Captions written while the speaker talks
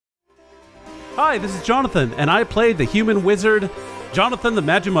Hi, this is Jonathan, and I play the human wizard, Jonathan the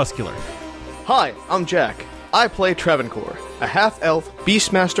Magimuscular. Hi, I'm Jack. I play Travancore, a half-elf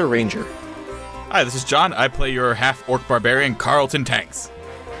Beastmaster Ranger. Hi, this is John. I play your half-orc barbarian, Carlton Tanks.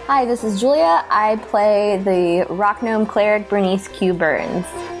 Hi, this is Julia. I play the rock gnome cleric, Bernice Q. Burns.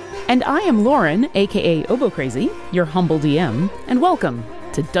 And I am Lauren, aka Obo Crazy, your humble DM, and welcome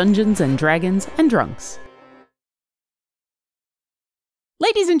to Dungeons and Dragons and Drunks.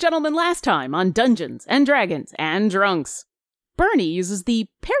 Ladies and gentlemen, last time on Dungeons and Dragons and Drunks, Bernie uses the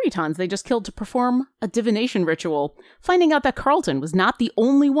Peritons they just killed to perform a divination ritual, finding out that Carlton was not the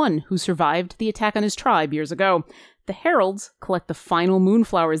only one who survived the attack on his tribe years ago. The heralds collect the final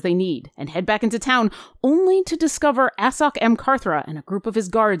moonflowers they need and head back into town, only to discover Asok M. Carthra and a group of his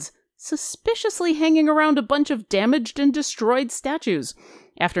guards suspiciously hanging around a bunch of damaged and destroyed statues.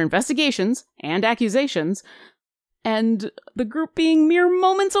 After investigations and accusations, and the group being mere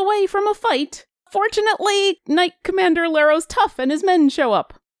moments away from a fight, fortunately, Knight Commander Laros Tuff and his men show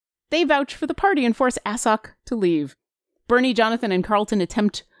up. They vouch for the party and force Asok to leave. Bernie, Jonathan, and Carlton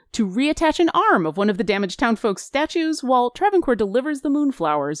attempt to reattach an arm of one of the damaged townfolk's statues, while Travancore delivers the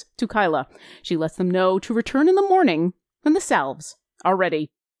moonflowers to Kyla. She lets them know to return in the morning when the salves are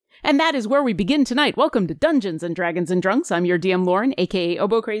ready. And that is where we begin tonight. Welcome to Dungeons and Dragons and Drunks. I'm your DM Lauren, aka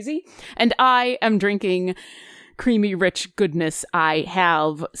Obo Crazy, and I am drinking creamy, rich goodness. I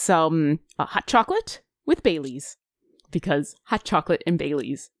have some hot chocolate with Baileys. Because hot chocolate and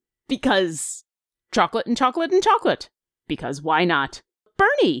Baileys. Because chocolate and chocolate and chocolate. Because why not?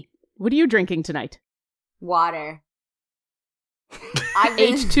 Bernie, what are you drinking tonight? Water.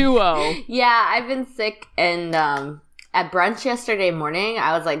 H2O. Yeah, I've been sick, and at brunch yesterday morning,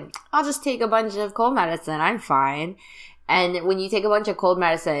 I was like, I'll just take a bunch of cold medicine. I'm fine. And when you take a bunch of cold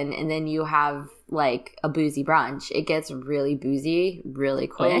medicine and then you have like a boozy brunch, it gets really boozy really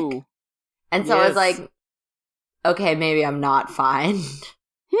quick. Oh. And so I was like, okay, maybe I'm not fine.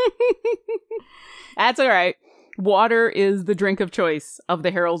 That's all right. Water is the drink of choice of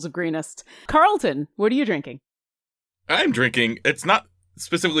the Heralds of Greenest. Carlton, what are you drinking? I'm drinking, it's not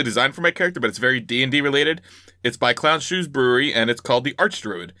specifically designed for my character, but it's very D&D related. It's by Clown Shoes Brewery, and it's called the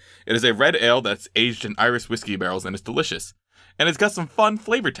Archdruid. It is a red ale that's aged in Irish whiskey barrels, and it's delicious. And it's got some fun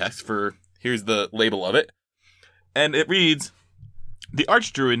flavor text for, here's the label of it. And it reads, the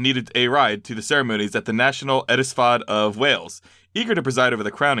Archdruid needed a ride to the ceremonies at the National Edisfad of Wales, eager to preside over the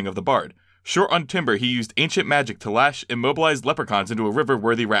crowning of the bard. Short on timber, he used ancient magic to lash immobilized leprechauns into a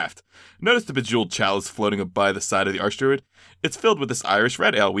river-worthy raft. Notice the bejeweled chalice floating up by the side of the Archdruid? It's filled with this Irish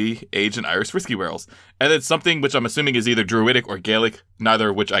red ale we age in Irish whiskey barrels. And it's something which I'm assuming is either Druidic or Gaelic, neither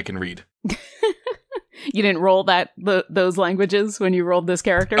of which I can read. You didn't roll those languages when you rolled this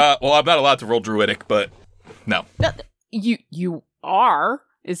character? Well, I'm not allowed to roll Druidic, but no. You are.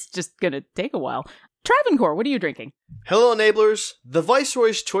 It's just gonna take a while. Travancore, what are you drinking? Hello, enablers. The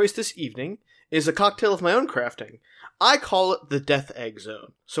Viceroy's choice this evening is a cocktail of my own crafting. I call it the Death Egg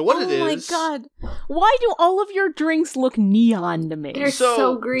Zone. So what it is... Oh my god. Why do all of your drinks look neon to me? They're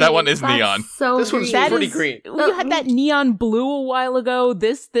so green. That one is neon. So this one's green. pretty green. You had that neon blue a while ago.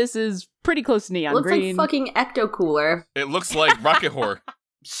 This is pretty close to neon Looks green. like fucking Ecto Cooler. It looks like Rocket Horror.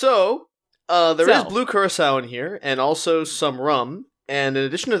 So, there is blue curacao in here, and also some rum. And in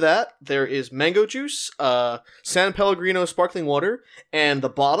addition to that, there is mango juice, San Pellegrino sparkling water, and the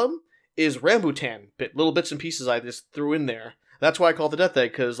bottom is rambutan. Little bits and pieces I just threw in there. That's why I call it the Death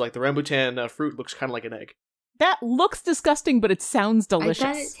Egg, because like the rambutan fruit looks kind of like an egg. That looks disgusting, but it sounds delicious.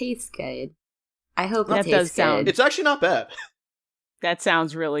 I bet it tastes good. I hope that it tastes does good. sound. It's actually not bad. That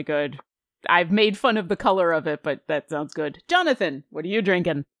sounds really good. I've made fun of the color of it, but that sounds good. Jonathan, what are you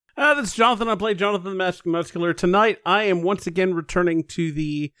drinking? This is Jonathan. I play Jonathan the Muscular. Tonight, I am once again returning to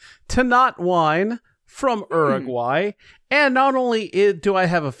the Tanat wine from Uruguay. And not only do I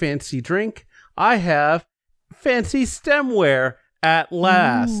have a fancy drink, I have fancy stemware at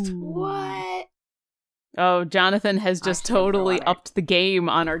last. Ooh. What? Oh, Jonathan has just totally upped the game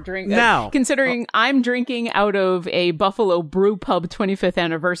on our drink. Now, considering I'm drinking out of a Buffalo Brew Pub 25th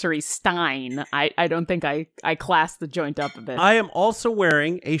anniversary Stein, I don't think I class the joint up a bit. I am also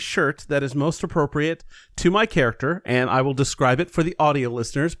wearing a shirt that is most appropriate to my character, and I will describe it for the audio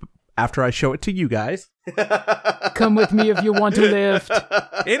listeners after I show it to you guys. Come with me if you want to lift.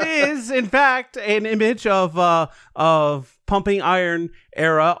 It is, in fact, an image of Pumping Iron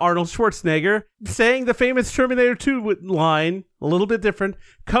era Arnold Schwarzenegger saying the famous Terminator 2 line, a little bit different,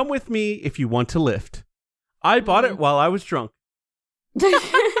 come with me if you want to lift. I bought it while I was drunk.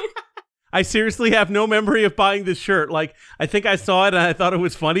 I seriously have no memory of buying this shirt. Like, I think I saw it and I thought it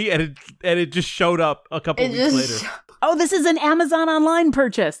was funny, and it just showed up a couple weeks later. Oh, this is an Amazon online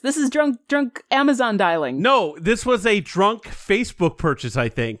purchase. This is drunk Amazon dialing. No, this was a drunk Facebook purchase, I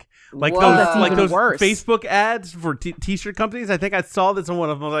think. Like Whoa. those, That's like even those worse. Facebook ads for t-shirt companies. I think I saw this on one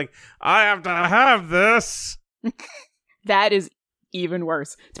of them. I was like, I have to have this. That is even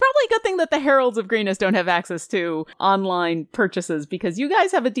worse. It's probably a good thing that the Heralds of Greenest don't have access to online purchases, because you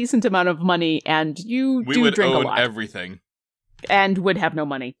guys have a decent amount of money and you We do would drink a own lot everything. and would have no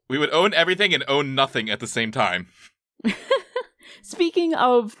money. We would own everything and own nothing at the same time. Speaking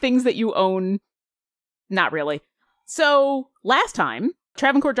of things that you own, not really. So last time,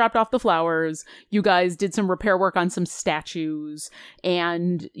 Travancore dropped off the flowers, you guys did some repair work on some statues,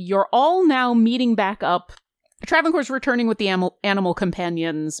 and you're all now meeting back up. Travancore's returning with the animal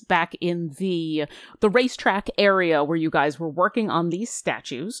companions back in the racetrack area where you guys were working on these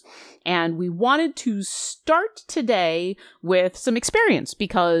statues. And we wanted to start today with some experience,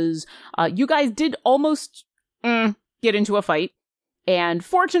 because you guys did almost get into a fight. And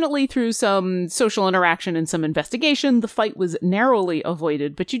fortunately, through some social interaction and some investigation, the fight was narrowly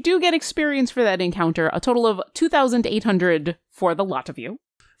avoided. But you do get experience for that encounter, a total of 2,800 for the lot of you.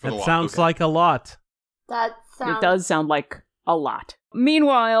 That sounds like a lot. That sounds... It does sound like a lot.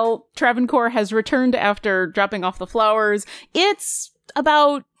 Meanwhile, Travancore has returned after dropping off the flowers. It's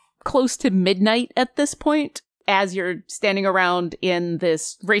about close to midnight at this point. As you're standing around in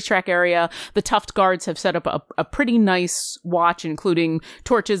this racetrack area, the Tuft Guards have set up a pretty nice watch, including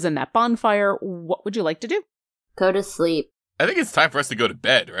torches and that bonfire. What would you like to do? Go to sleep. I think it's time for us to go to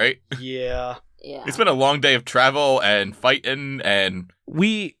bed, right? Yeah. Yeah. It's been a long day of travel and fighting and...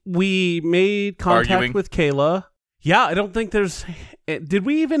 We made contact Arguing. with Kayla. Yeah, I don't think there's... Did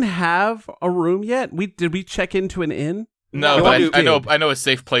we even have a room yet? Did we check into an inn? No, No, but we I know a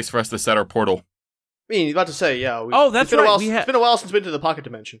safe place for us to set our portal. I mean, about to say, yeah. That's it's been a right, while, we it's been a while since we've been to the pocket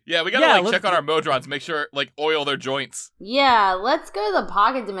dimension. Yeah, we gotta Yeah, check on our Modrons, make sure, oil their joints. Yeah, let's go to the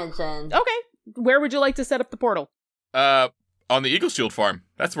pocket dimension. Okay. Where would you like to set up the portal? On the Eagle Shield farm.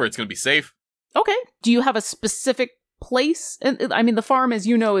 That's where it's gonna be safe. Okay. Do you have a specific place? I mean, the farm, as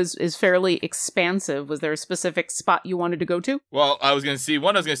you know, is fairly expansive. Was there a specific spot you wanted to go to? Well, I was gonna see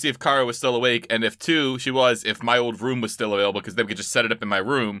if Kara was still awake, and if if my old room was still available, because then we could just set it up in my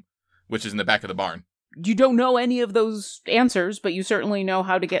room, which is in the back of the barn. You don't know any of those answers, but you certainly know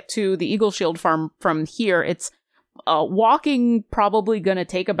how to get to the Eagle Shield farm from here. It's walking probably going to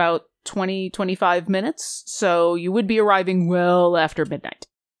take about 20-25 minutes, so you would be arriving well after midnight.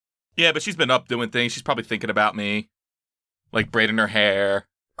 Yeah, but she's been up doing things. She's probably thinking about me, like braiding her hair.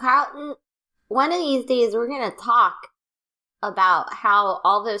 Carlton, one of these days we're going to talk about how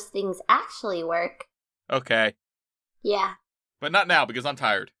all those things actually work. Okay. Yeah. But not now, because I'm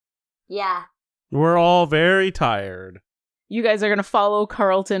tired. Yeah. We're all very tired. You guys are going to follow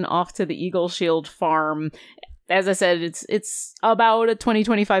Carlton off to the Eagle Shield farm. As I said, it's about a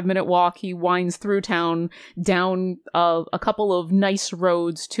 20-25 minute walk. He winds through town, down a couple of nice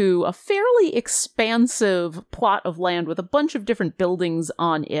roads to a fairly expansive plot of land with a bunch of different buildings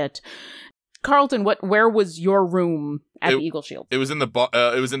on it. Carlton, where was your room at the Eagle Shield? It was in the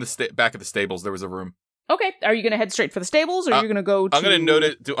back of the stables. There was a room. Okay, are you going to head straight for the stables, or are you going to go to... I'm going to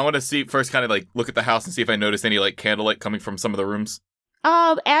notice... I want to see first, kind of look at the house and see if I notice any candlelight coming from some of the rooms.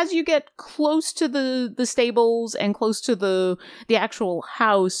 As you get close to the stables and close to the actual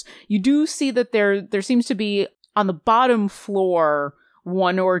house, you do see that there seems to be, on the bottom floor,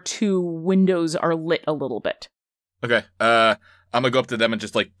 1 or 2 windows are lit a little bit. Okay, I'm going to go up to them and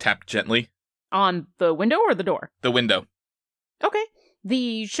just tap gently. On the window or the door? The window. Okay.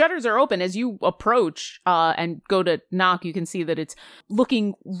 The shutters are open. As you approach and go to knock, you can see that it's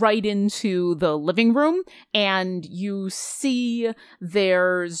looking right into the living room, and you see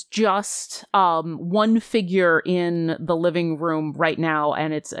there's just one figure in the living room right now,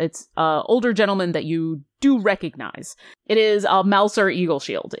 and it's an older gentleman that you do recognize. It is Mouser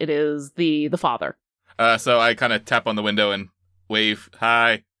Eagleshield. It is the father. So I kind of tap on the window and wave,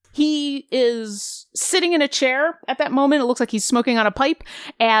 hi. He is sitting in a chair at that moment. It looks like he's smoking on a pipe.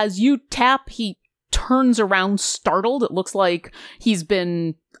 As you tap, he turns around startled. It looks like he's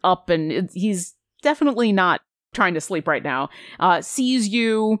been up, and he's definitely not trying to sleep right now. Sees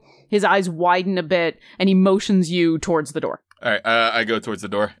you, his eyes widen a bit, and he motions you towards the door. All right, I go towards the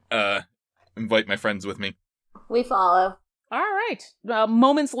door. Invite my friends with me. We follow. All right.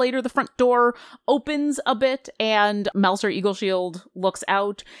 Moments later, the front door opens a bit, and Mouser Eagleshield looks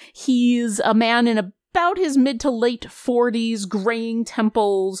out. He's a man in about his mid to late 40s, graying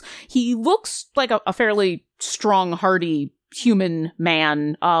temples. He looks like a fairly strong, hardy human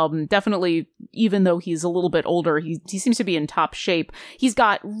man. Definitely, even though he's a little bit older, he seems to be in top shape. He's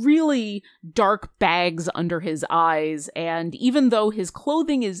got really dark bags under his eyes, and even though his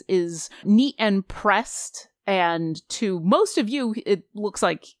clothing is neat and pressed, and to most of you, it looks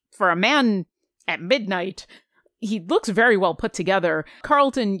like for a man at midnight, he looks very well put together.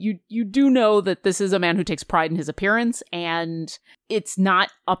 Carlton, you do know that this is a man who takes pride in his appearance, and it's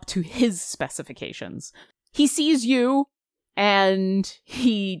not up to his specifications. He sees you, and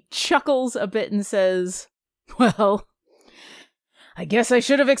he chuckles a bit and says, "Well, I guess I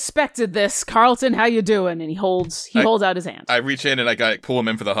should have expected this. Carlton, how you doing?" And he holds out his hand. I reach in and I pull him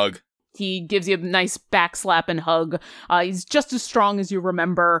in for the hug. He gives you a nice back slap and hug. He's just as strong as you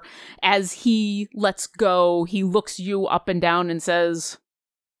remember. As he lets go, he looks you up and down and says,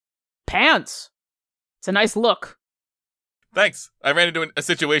 "Pants. It's a nice look." Thanks. I ran into a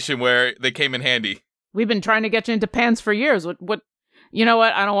situation where they came in handy. We've been trying to get you into pants for years. What? You know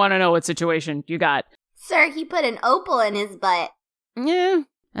what? I don't want to know what situation you got. Sir, he put an opal in his butt. Yeah,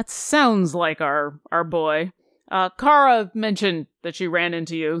 that sounds like our boy. Kara mentioned that she ran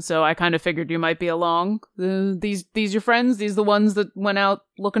into you, so I kind of figured you might be along. These your friends? These the ones that went out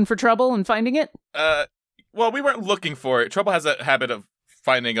looking for trouble and finding it? Well, we weren't looking for it. Trouble has a habit of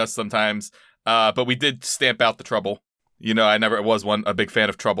finding us sometimes, but we did stamp out the trouble. You know, I never was a big fan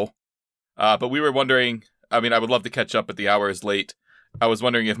of trouble. But we were wondering, I mean, I would love to catch up, but the hour is late. I was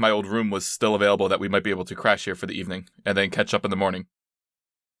wondering if my old room was still available, that we might be able to crash here for the evening and then catch up in the morning.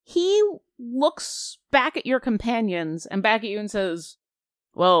 He looks back at your companions and back at you and says,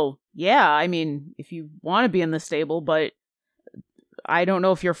 "Well, yeah, I mean, if you want to be in the stable, but I don't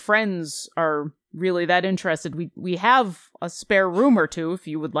know if your friends are really that interested. We have a spare room or two if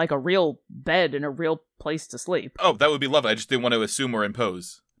you would like a real bed and a real place to sleep." Oh, that would be lovely. I just didn't want to assume or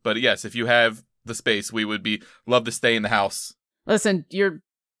impose. But yes, if you have the space, we would love to stay in the house. Listen, you're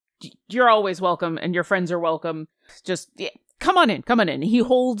always welcome, and your friends are welcome. Just come on in. He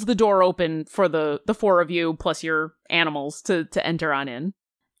holds the door open for the four of you plus your animals to enter on in.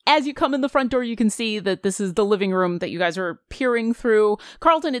 As you come in the front door, you can see that this is the living room that you guys are peering through.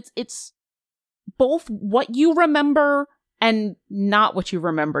 Carlton, it's both what you remember and not what you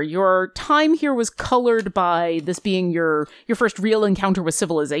remember. Your time here was colored by this being your first real encounter with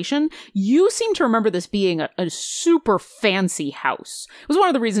civilization. You seem to remember this being a super fancy house. It was one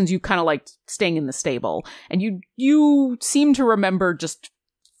of the reasons you kind of liked staying in the stable. And you seem to remember just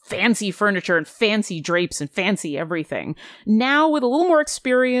fancy furniture and fancy drapes and fancy everything. Now, with a little more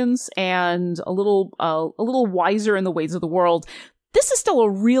experience and a little wiser in the ways of the world, this is still a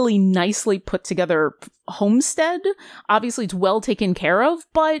really nicely put together homestead. Obviously, it's well taken care of,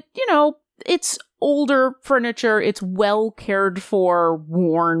 but, you know, it's older furniture. It's well cared for,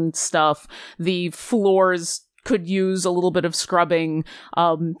 worn stuff. The floors could use a little bit of scrubbing.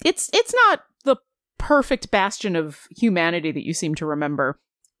 It's not the perfect bastion of humanity that you seem to remember.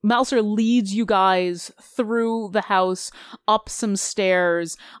 Mouser leads you guys through the house, up some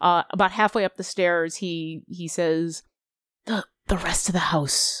stairs. About halfway up the stairs, he says, The rest of the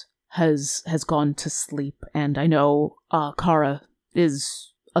house has gone to sleep, and I know Kara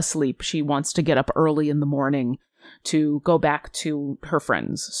is asleep. She wants to get up early in the morning to go back to her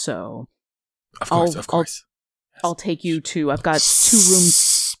friends. So, of course. I'll take you to. I've got 2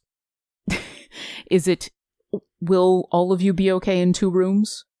 rooms. Will all of you be okay in 2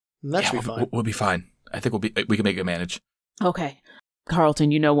 rooms? That should be fine. We'll be fine. I think we can make it manage. Okay,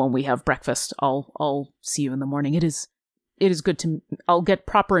 Carlton. You know, when we have breakfast, I'll see you in the morning. It is good to, I'll get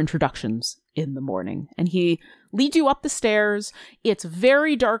proper introductions in the morning. And he leads you up the stairs. It's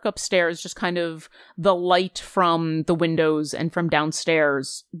very dark upstairs, just kind of the light from the windows and from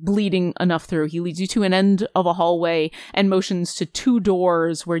downstairs bleeding enough through. He leads you to an end of a hallway and motions to 2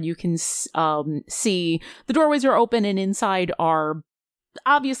 doors where you can see the doorways are open, and inside are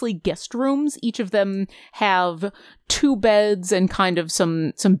obviously guest rooms. Each of them have 2 beds and kind of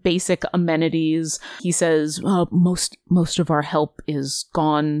some basic amenities. He says, most of our help is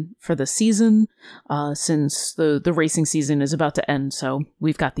gone for the season, since the racing season is about to end. So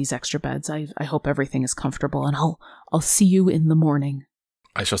we've got these extra beds. I hope everything is comfortable, and I'll see you in the morning.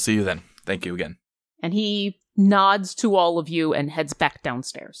 I shall see you then. Thank you again. And he nods to all of you and heads back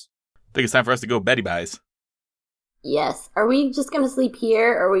downstairs. I think it's time for us to go Betty Buys. Yes. Are we just going to sleep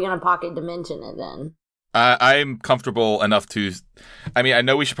here, or are we going to pocket dimension it then? I'm comfortable enough to... I mean, I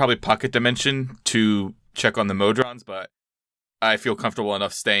know we should probably pocket dimension to check on the Modrons, but I feel comfortable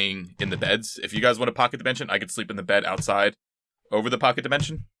enough staying in the beds. If you guys want to pocket dimension, I could sleep in the bed outside over the pocket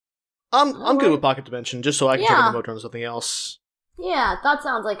dimension. I'm good with pocket dimension, just so I can check on the Modrons or something else. Yeah, that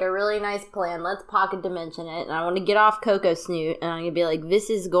sounds like a really nice plan. Let's pocket dimension it, and I want to get off Coco Snoot, and I'm gonna be like, this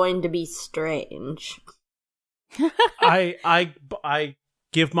is going to be strange. I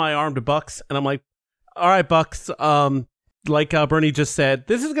give my arm to Bucks, and I'm like, all right, Bucks, like Bernie just said,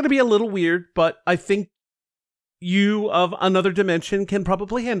 this is going to be a little weird, but I think you of another dimension can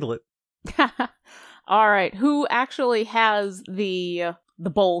probably handle it. All right, who actually has the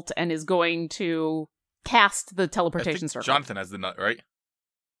bolt and is going to cast the teleportation circle? Jonathan has the nut, right?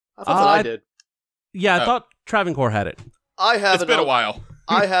 I thought that I did. Yeah, I thought Travancore had it. I have It's it. been a while.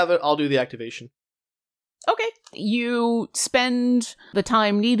 I have it. I'll do the activation. Okay. You spend the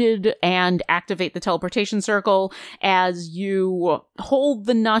time needed and activate the teleportation circle as you hold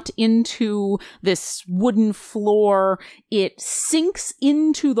the nut into this wooden floor. It sinks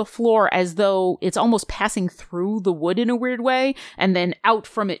into the floor as though it's almost passing through the wood in a weird way, and then out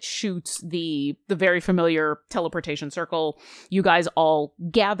from it shoots the very familiar teleportation circle. You guys all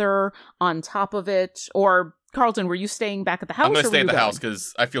gather on top of it. Or, Carlton, were you staying back at the house? I'm going to stay at at the house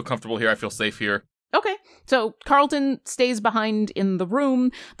because I feel comfortable here. I feel safe here. Okay, so Carlton stays behind in the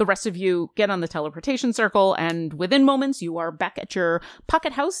room. The rest of you get on the teleportation circle, and within moments, you are back at your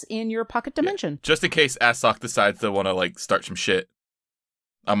pocket house in your pocket dimension. Yeah. Just in case Asok decides to want to, start some shit.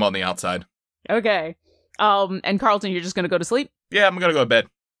 I'm on the outside. Okay. And Carlton, you're just going to go to sleep? Yeah, I'm going to go to bed.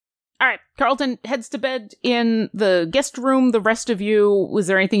 All right, Carlton heads to bed in the guest room. The rest of you, was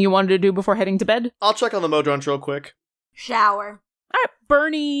there anything you wanted to do before heading to bed? I'll check on the Modrons real quick. Shower. All right,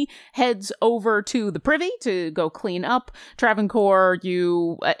 Bernie heads over to the privy to go clean up. Travancore,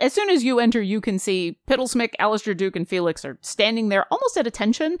 as soon as you enter, you can see Piddlesmick, Alistair Duke, and Felix are standing there almost at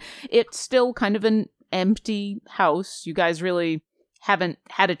attention. It's still kind of an empty house. You guys really haven't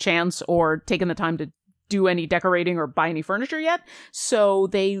had a chance or taken the time to do any decorating or buy any furniture yet. So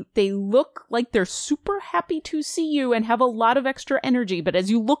they look like they're super happy to see you and have a lot of extra energy. But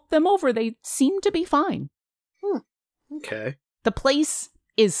as you look them over, they seem to be fine. Okay. The place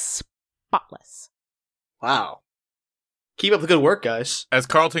is spotless. Wow. Keep up the good work, guys. As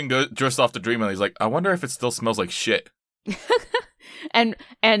Carlton drifts off to dreamland, he's like, I wonder if it still smells like shit.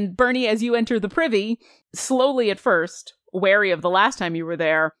 And Bernie, as you enter the privy, slowly at first, wary of the last time you were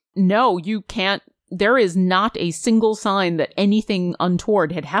there, no, you can't. There is not a single sign that anything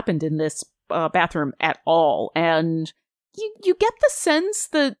untoward had happened in this bathroom at all. And you get the sense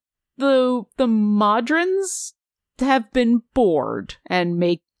that the Modrons have been bored and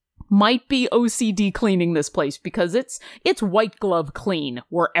might be OCD cleaning this place because it's white glove clean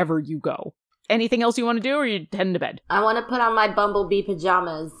wherever you go. Anything else you want to do, or are you heading to bed? I want to put on my bumblebee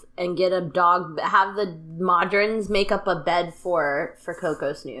pajamas and get a dog, have the Modrons make up a bed for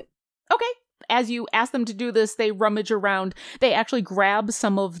Coco Snoot. Okay. As you ask them to do this, they rummage around. They actually grab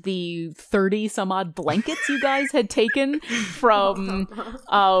some of the 30-some-odd blankets you guys had taken from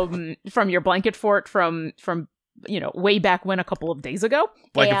your blanket fort from way back when, a couple of days ago.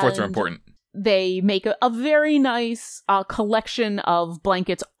 Blanket forts are important. They make a very nice collection of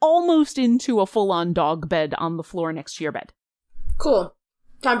blankets almost into a full-on dog bed on the floor next to your bed. Cool.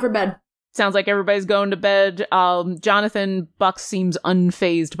 Time for bed. Sounds like everybody's going to bed. Jonathan Bucks seems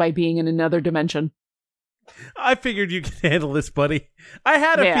unfazed by being in another dimension. I figured you could handle this, buddy. I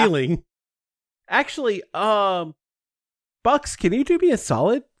had a feeling. Actually, Bucks, can you do me a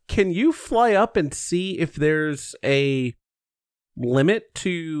solid? Can you fly up and see if there's a limit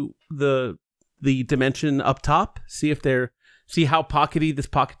to the dimension up top? See how pockety this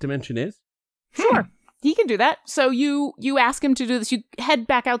pocket dimension is? Sure. He can do that. So you ask him to do this. You head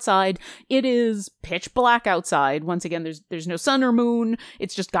back outside. It is pitch black outside. Once again, there's no sun or moon.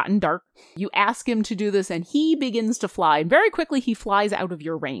 It's just gotten dark. You ask him to do this, and he begins to fly. And very quickly, he flies out of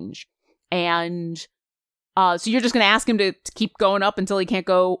your range. And so you're just going to ask him to keep going up until he can't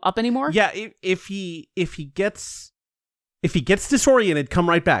go up anymore? Yeah. If he gets disoriented, come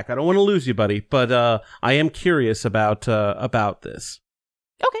right back. I don't want to lose you, buddy. But I am curious about this.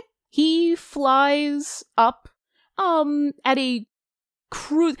 Okay. He flies up at a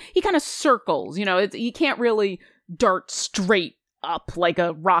cruise. He kind of circles, he can't really dart straight up like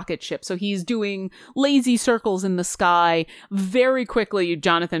a rocket ship. So he's doing lazy circles in the sky. Very quickly,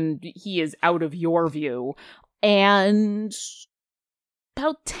 Jonathan, he is out of your view. And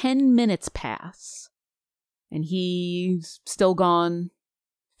about 10 minutes pass. And he's still gone.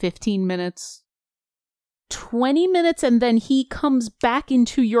 15 minutes. 20 minutes, and then he comes back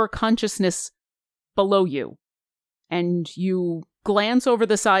into your consciousness below you. And you glance over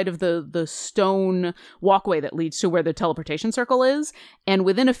the side of the stone walkway that leads to where the teleportation circle is, and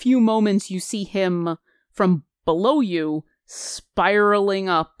within a few moments you see him from below you spiraling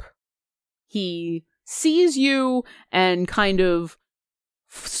up. He sees you and kind of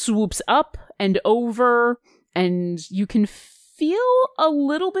swoops up and over, and you can feel a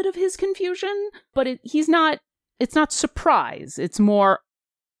little bit of his confusion, but it's not surprise. It's more,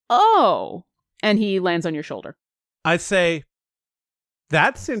 oh, and he lands on your shoulder. I say,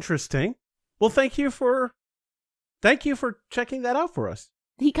 that's interesting. Well, thank you for checking that out for us.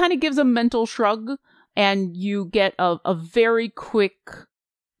 He kind of gives a mental shrug, and you get a very quick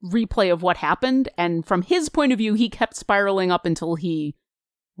replay of what happened. And from his point of view, he kept spiraling up until he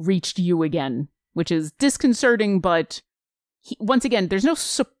reached you again, which is disconcerting, but once again, there's no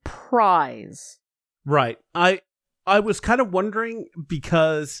surprise. Right. I was kind of wondering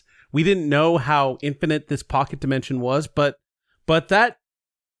because we didn't know how infinite this pocket dimension was, but that,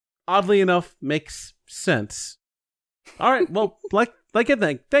 oddly enough, makes sense. All right, well, like a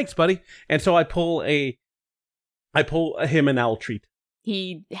thing. Thanks, buddy. And so I pull him an owl treat.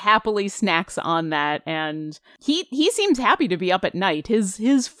 He happily snacks on that, and he seems happy to be up at night.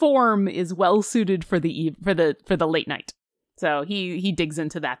 His form is well suited for the late night, so he digs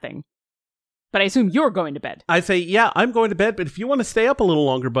into that thing. But I assume you're going to bed. I say, yeah, I'm going to bed, but if you want to stay up a little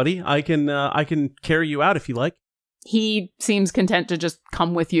longer, buddy, I can carry you out if you like. He seems content to just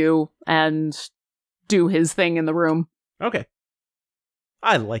come with you and do his thing in the room. Okay.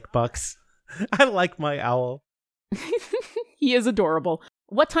 I like Bucks. I like my owl. He is adorable.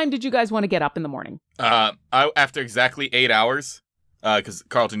 What time did you guys want to get up in the morning? After exactly 8 hours, because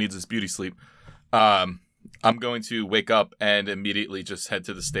Carlton needs his beauty sleep, I'm going to wake up and immediately just head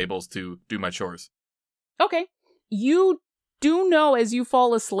to the stables to do my chores. Okay. You do know as you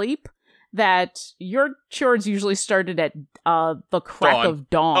fall asleep that your chores usually started at the crack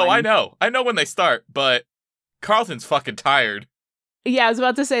of dawn. Oh, I know. I know when they start, but Carlton's fucking tired. Yeah, I was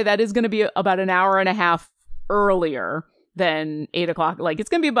about to say that is going to be about an hour and a half earlier than 8 o'clock. Like, it's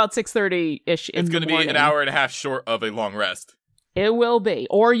going to be about 6:30-ish in the morning. It's going to be an hour and a half short of a long rest. It will be.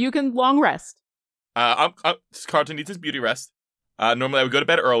 Or you can long rest. Carlton needs his beauty rest. Normally I would go to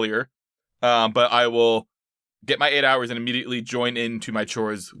bed earlier, but I will get my 8 hours and immediately join into my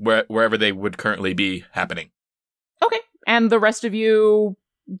chores wherever they would currently be happening. Okay. And the rest of you,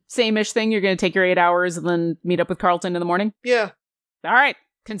 same-ish thing? You're going to take your 8 hours and then meet up with Carlton in the morning? Yeah. All right.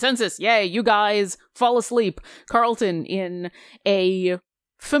 Consensus. Yay. You guys fall asleep. Carlton in a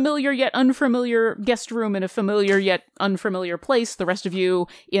familiar yet unfamiliar guest room in a familiar yet unfamiliar place. The rest of you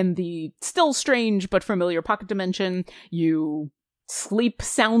in the still strange but familiar pocket dimension. You sleep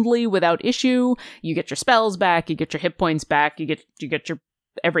soundly without issue. You get your spells back. You get your hit points back. You get your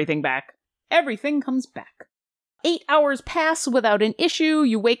everything back. Everything comes back. 8 hours pass without an issue.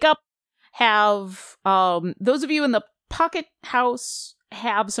 You wake up, have those of you in the pocket house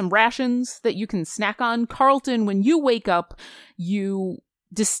have some rations that you can snack on. Carlton, when you wake up, you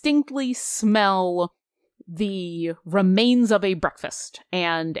distinctly smell the remains of a breakfast.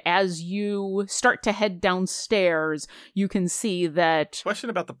 And as you start to head downstairs, you can see that... Question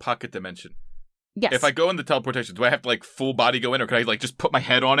about the pocket dimension. Yes. If I go into teleportation, do I have to, like, full body go in, or can I, like, just put my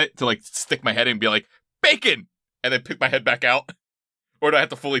head on it to, like, stick my head in and be like, bacon! And then pick my head back out? Or do I have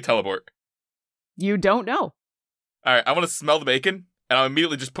to fully teleport? You don't know. Alright, I want to smell the bacon, and I'll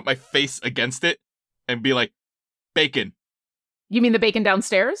immediately just put my face against it and be like, bacon. You mean the bacon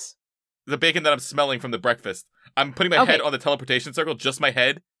downstairs? The bacon that I'm smelling from the breakfast. I'm putting my head on the teleportation circle, just my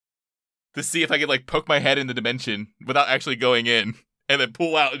head, to see if I can, like, poke my head in the dimension without actually going in, and then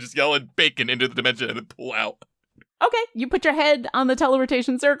pull out and just yell bacon into the dimension and then pull out. Okay, you put your head on the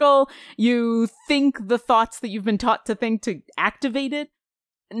teleportation circle, you think the thoughts that you've been taught to think to activate it,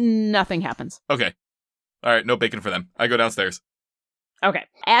 nothing happens. Okay. Alright, no bacon for them. I go downstairs. Okay.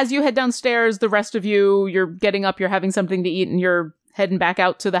 As you head downstairs, the rest of you, you're getting up, you're having something to eat, and you're heading back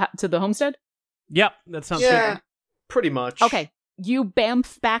out to the homestead? Yep, that sounds good. Pretty much. Okay. You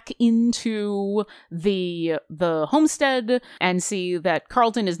bamf back into the homestead and see that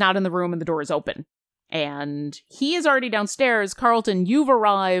Carlton is not in the room and the door is open. And he is already downstairs. Carlton, you've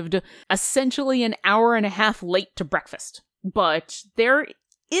arrived essentially an hour and a half late to breakfast. But there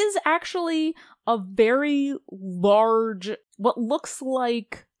is actually a very large, what looks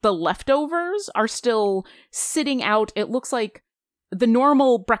like the leftovers are still sitting out. It looks like the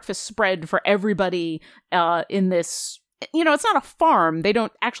normal breakfast spread for everybody in this. You know, it's not a farm. They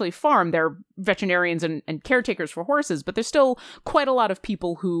don't actually farm. They're veterinarians and caretakers for horses, but there's still quite a lot of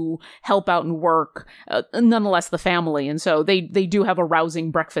people who help out and work, nonetheless the family. And so they do have a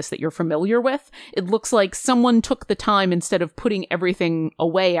rousing breakfast that you're familiar with. It looks like someone took the time, instead of putting everything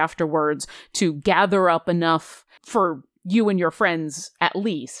away afterwards, to gather up enough for you and your friends at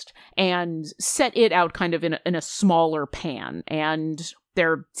least, and set it out kind of in a smaller pan. And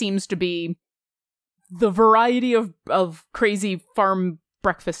there seems to be the variety of crazy farm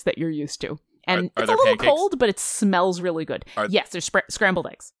breakfast that you're used to. And Are it's there a little pancakes? cold, but it smells really good. Yes, there's scrambled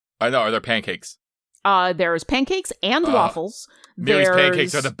eggs. I know. Are there pancakes? There's pancakes and waffles. Mary's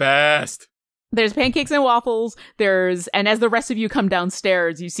pancakes are the best. There's pancakes and waffles. And as the rest of you come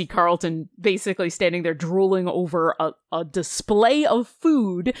downstairs, you see Carlton basically standing there drooling over a display of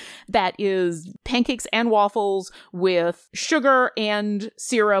food that is pancakes and waffles with sugar and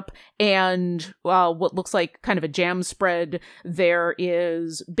syrup and what looks like kind of a jam spread. There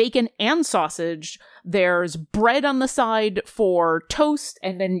is bacon and sausage. There's bread on the side for toast,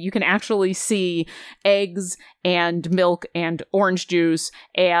 and then you can actually see eggs and milk and orange juice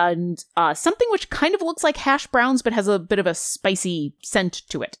and something which kind of looks like hash browns but has a bit of a spicy scent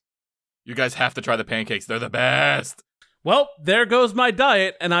to it. You guys have to try the pancakes. They're the best. Well, there goes my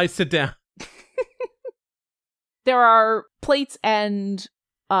diet, and I sit down. There are plates and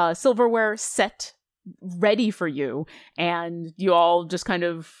silverware set ready for you, and you all just kind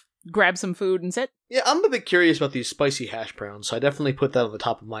of grab some food and sit. Yeah, I'm a bit curious about these spicy hash browns, so I definitely put that on the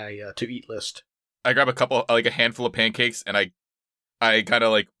top of my to-eat list. I grab a handful of pancakes, and I kind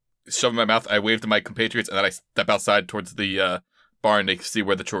of like shove them in my mouth. I wave to my compatriots, and then I step outside towards the barn to see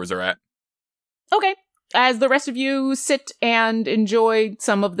where the chores are at. Okay. As the rest of you sit and enjoy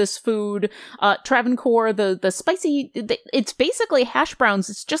some of this food, Travancore, the spicy, it's basically hash browns.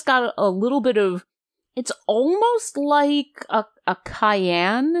 It's just got a little bit of, it's almost like a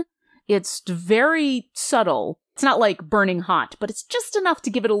cayenne. It's very subtle. It's not like burning hot, but it's just enough to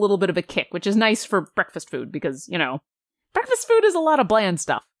give it a little bit of a kick, which is nice for breakfast food because, breakfast food is a lot of bland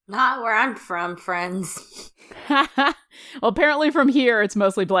stuff. Not where I'm from, friends. Well, apparently from here, it's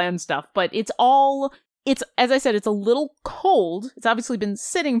mostly bland stuff, but it's, as I said, it's a little cold. It's obviously been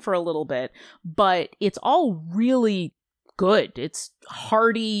sitting for a little bit, but it's all really good. It's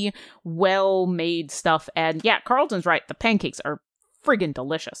hearty, well-made stuff. And yeah, Carlton's right. The pancakes are friggin'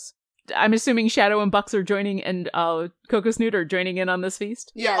 delicious. I'm assuming Shadow and Bucks are joining, and Coco Snoot are joining in on this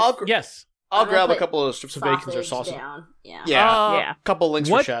feast? Yeah, Yes. I'll grab a couple of strips of bacon or sausage. Down. Yeah. Yeah. A couple links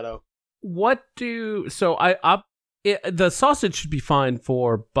for Shadow. The sausage should be fine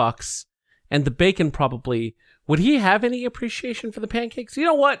for Bucks, and the bacon probably. Would he have any appreciation for the pancakes? You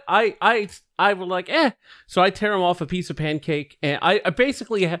know what? I would like, So I tear him off a piece of pancake, and I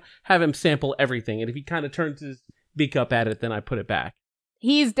basically have him sample everything, and if he kind of turns his beak up at it, then I put it back.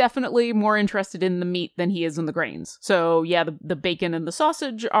 He's definitely more interested in the meat than he is in the grains. So yeah, the bacon and the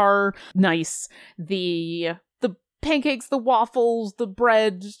sausage are nice. The pancakes, the waffles, the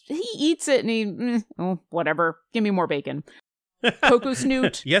bread, he eats it and he, whatever. Give me more bacon. Coco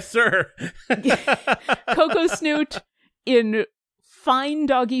Snoot. Yes, sir. Coco Snoot, in fine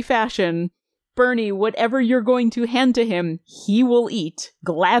doggy fashion, Bernie, whatever you're going to hand to him, he will eat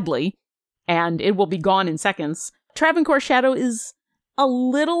gladly, and it will be gone in seconds. Travancore Shadow is a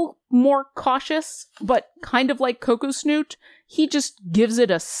little more cautious, but kind of like Coco Snoot, he just gives it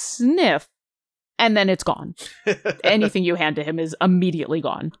a sniff, and then it's gone. Anything you hand to him is immediately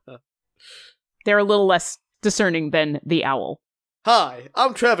gone. They're a little less discerning than the owl. Hi,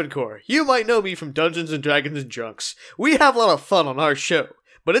 I'm Travancore. You might know me from Dungeons & Dragons and Drunks. We have a lot of fun on our show,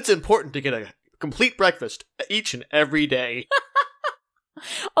 but it's important to get a complete breakfast each and every day.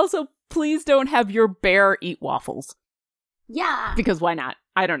 Also, please don't have your bear eat waffles. Yeah. Because why not?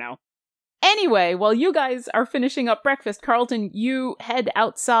 I don't know. Anyway, while you guys are finishing up breakfast, Carlton, you head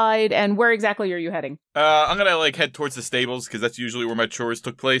outside, and where exactly are you heading? I'm gonna head towards the stables, because that's usually where my chores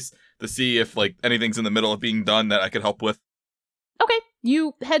took place, to see if anything's in the middle of being done that I could help with. Okay,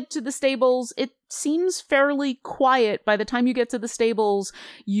 you head to the stables. It seems fairly quiet. By the time you get to the stables,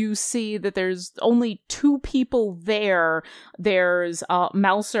 you see that there's only two people there. There's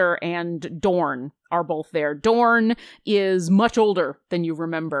Mouser and Dorn are both there. Dorn is much older than you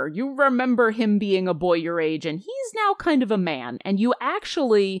remember. You remember him being a boy your age, and he's now kind of a man. And you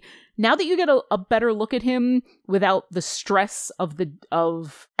actually, now that you get a better look at him without the stress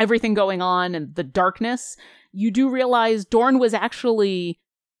of everything going on and the darkness, you do realize Dorn was actually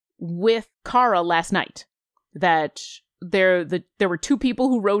with Kara last night. That there were two people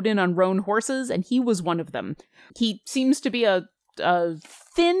who rode in on roan horses, and he was one of them. He seems to be a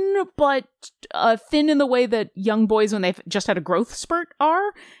thin, but thin in the way that young boys when they've just had a growth spurt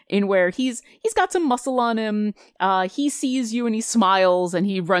are, in where he's got some muscle on him. He sees you and he smiles and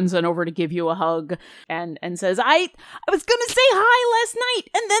he runs on over to give you a hug and says, I was gonna say hi last night,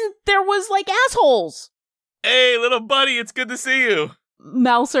 and then there was assholes. Hey, little buddy, it's good to see you.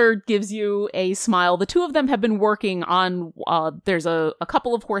 Mouser gives you a smile. The two of them have been working on, there's a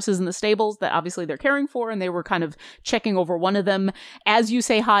couple of horses in the stables that obviously they're caring for, and they were kind of checking over one of them. As you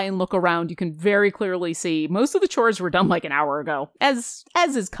say hi and look around, you can very clearly see most of the chores were done like an hour ago, as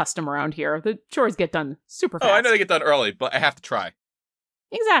is custom around here. The chores get done super fast. Oh, I know they get done early, but I have to try.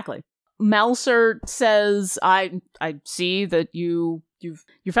 Exactly. Mouser says, I see that you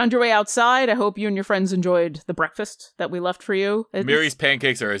found your way outside. I hope you and your friends enjoyed the breakfast that we left for you. Miri's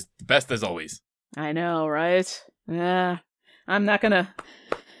pancakes are as best as always. I know, right? I'm not gonna...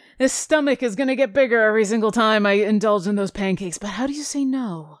 This stomach is gonna get bigger every single time I indulge in those pancakes, but how do you say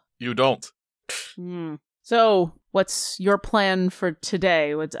no? You don't. So, what's your plan for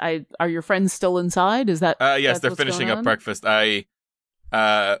today? Are your friends still inside? Is that... Yes, they're finishing up breakfast. I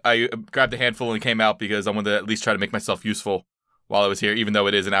grabbed a handful and came out because I wanted to at least try to make myself useful while I was here, even though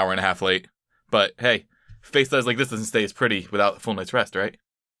it is an hour and a half late. But hey, face does like this doesn't stay as pretty without a full night's rest, right?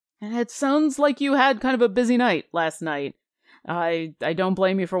 And it sounds like you had kind of a busy night last night. I don't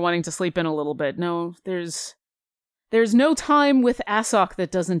blame you for wanting to sleep in a little bit. No, there's no time with Asok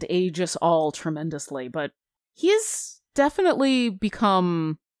that doesn't age us all tremendously, but he's definitely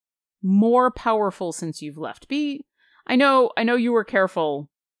become more powerful since you've left. I know you were careful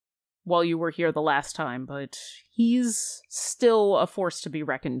while you were here the last time, but he's still a force to be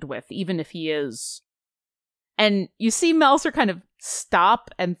reckoned with, even if he is. And you see Mouser kind of stop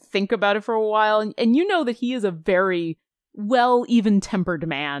and think about it for a while, and you know that he is a very well, even-tempered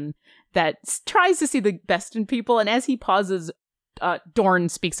man that tries to see the best in people, and as he pauses, Dorn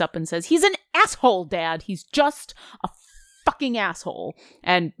speaks up and says, "He's an asshole, Dad. He's just a fucking asshole."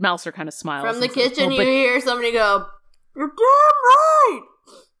 And Mouser kind of smiles. From the kitchen, you hear somebody go, "You're damn right!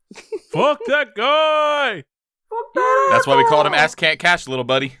 Fuck that guy!" That's why we called him Ass Can't Cash, little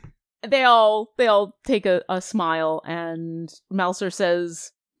buddy. They all take a smile, and Mouser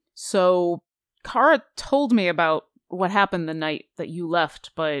says, "So, Kara told me about what happened the night that you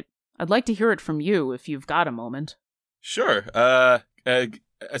left, but I'd like to hear it from you if you've got a moment." Sure. So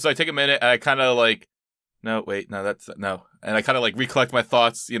I take a minute, and I kind of like, no. And I kind of like recollect my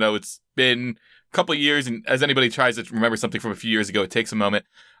thoughts. You know, it's been a couple of years, and as anybody tries to remember something from a few years ago, it takes a moment.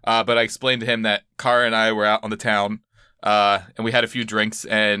 But I explained to him that Kara and I were out on the town, and we had a few drinks,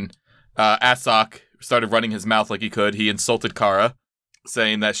 and Asok started running his mouth like he could. He insulted Kara,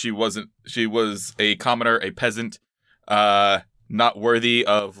 saying that she was a commoner, a peasant, not worthy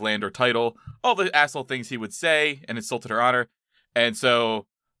of land or title, all the asshole things he would say, and insulted her honor. And so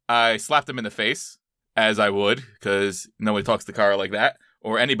I slapped him in the face, as I would, because nobody talks to Kara like that,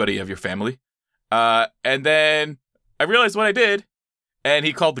 or anybody of your family. And then I realized what I did, and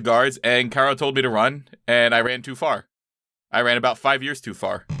he called the guards, and Kara told me to run, and I ran too far. I ran about 5 years too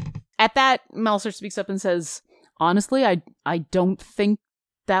far. At that, Mouser speaks up and says, "Honestly, I don't think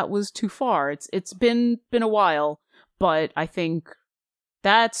that was too far. It's been a while, but I think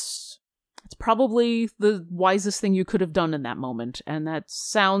that's probably the wisest thing you could have done in that moment." And that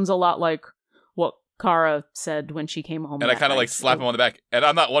sounds a lot like what Kara said when she came home. And I kind of like slap him on the back. And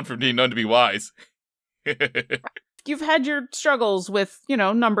I'm not one for being known to be wise. You've had your struggles with,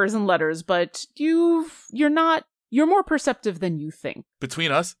 numbers and letters, but you're more perceptive than you think.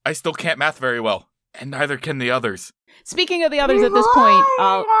 Between us, I still can't math very well, and neither can the others. Speaking of the others at this point,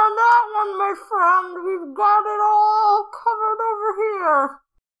 on that one, my friend, we've got it all covered over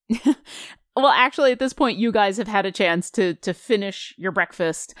here. Well, actually, at this point, you guys have had a chance to finish your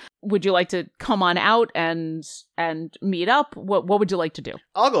breakfast. Would you like to come on out and meet up? What would you like to do?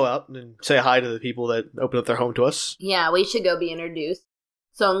 I'll go out and say hi to the people that opened up their home to us. Yeah, we should go be introduced.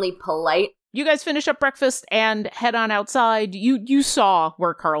 It's only polite. You guys finish up breakfast and head on outside. You saw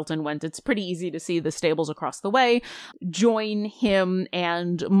where Carlton went. It's pretty easy to see the stables across the way. Join him,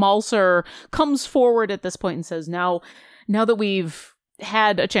 and Mouser comes forward at this point and says, now that we've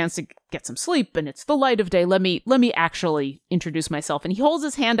had a chance to get some sleep and it's the light of day, let me actually introduce myself. And he holds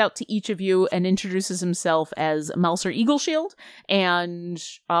his hand out to each of you and introduces himself as Mouser Eagleshield, and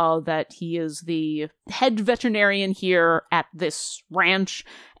that he is the head veterinarian here at this ranch,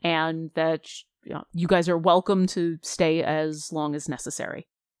 and that you guys are welcome to stay as long as necessary.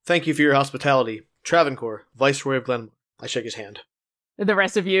 Thank you for your hospitality. Travancore, Viceroy of Glenmore. I shake his hand. The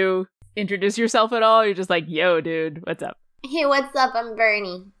rest of you introduce yourself at all? You're just like, yo, dude, what's up? Hey, what's up? I'm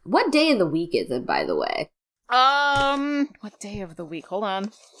Bernie. What day of the week is it, by the way? What day of the week? Hold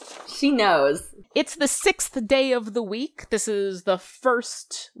on. She knows. It's the 6th day of the week. This is the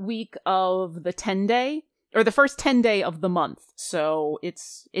first week of the 10-day, or the first 10-day of the month. So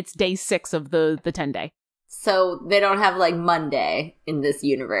it's day 6 of the 10-day. So they don't have, like, Monday in this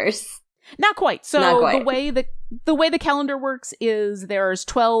universe. Not quite. So Not quite. the way the calendar works is there's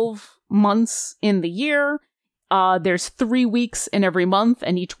 12 months in the year. There's 3 weeks in every month,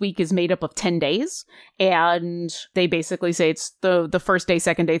 and each week is made up of 10 days. And they basically say it's the first day,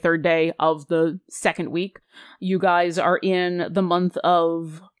 second day, third day of the second week. You guys are in the month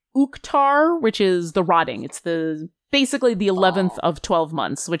of Uktar, which is the rotting. It's basically the 11th of 12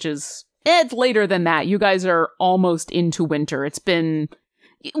 months, which is, it's later than that. You guys are almost into winter. It's been,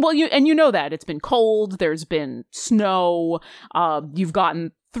 well, you know that. It's been cold, there's been snow, you've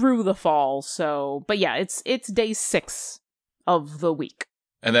gotten through the fall, so, but yeah, it's day 6 of the week.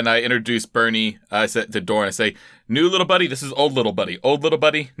 And then I introduce Bernie to Doran. I say, new little buddy, this is old little buddy. Old little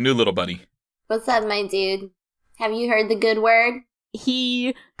buddy, new little buddy. What's up, my dude? Have you heard the good word?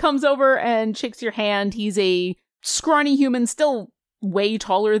 He comes over and shakes your hand. He's a scrawny human, still way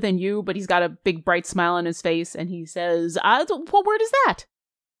taller than you, but he's got a big bright smile on his face, and he says, what word is that?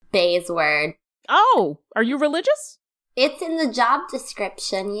 Bay's word. Oh, are you religious? It's in the job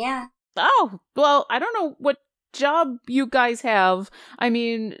description, yeah. Oh, well, I don't know what job you guys have. I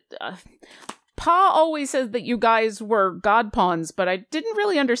mean, Pa always says that you guys were god pawns, but I didn't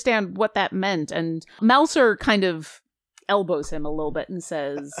really understand what that meant. And Mouser kind of elbows him a little bit and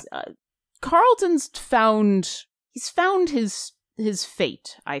says, Carlton's found his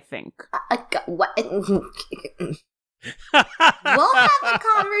fate, I think. What? We'll have a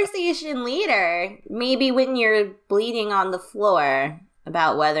conversation later. Maybe when you're bleeding on the floor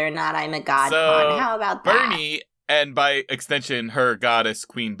about whether or not I'm a god pawn. How about that? Bernie, and by extension, her goddess,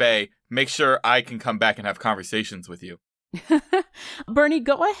 Queen Bay, make sure I can come back and have conversations with you. Bernie,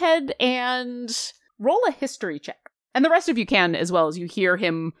 go ahead and roll a history check. And the rest of you can, as well, as you hear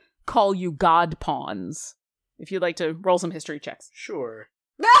him call you god pawns. If you'd like to roll some history checks. Sure.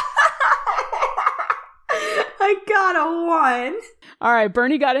 I got a 1. All right,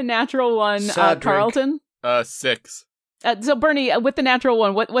 Bernie got a natural 1. Carlton? 6. So Bernie, with the natural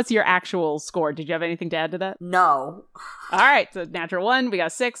 1, what's your actual score? Did you have anything to add to that? No. All right, so natural 1, we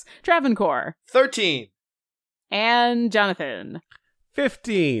got 6. Travancore. 13. And Jonathan.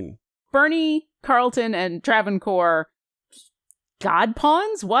 15. Bernie, Carlton, and Travancore. God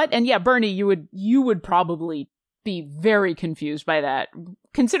pawns? What? And yeah, Bernie, you would probably be very confused by that,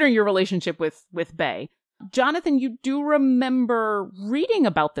 considering your relationship with Bay. Jonathan, you do remember reading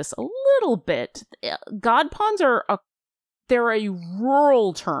about this a little bit. God pawns they're a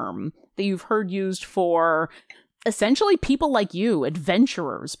rural term that you've heard used for essentially people like you,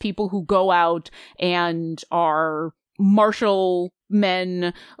 adventurers, people who go out and are martial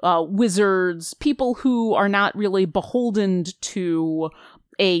men, wizards, people who are not really beholden to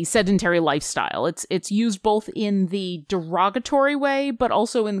a sedentary lifestyle. It's used both in the derogatory way, but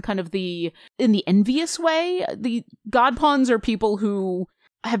also in kind of in the envious way. The god pawns are people who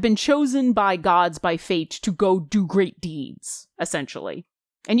have been chosen by gods, by fate, to go do great deeds, essentially.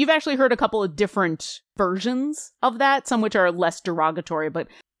 And you've actually heard a couple of different versions of that, some which are less derogatory, but,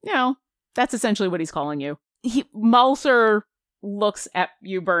 you know, that's essentially what he's calling you. Mouser looks at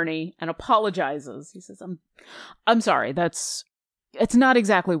you, Bernie, and apologizes. He says, I'm sorry, it's not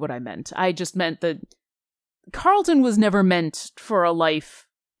exactly what I meant. I just meant that Carlton was never meant for a life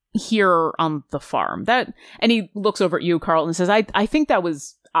here on the farm. And he looks over at you, Carlton, and says, I think that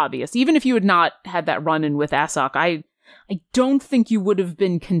was obvious. Even if you had not had that run-in with Asok, I don't think you would have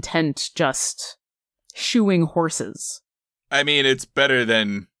been content just shoeing horses. I mean, it's better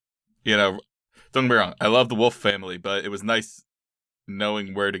than, don't get me wrong, I love the Wolf family, but it was nice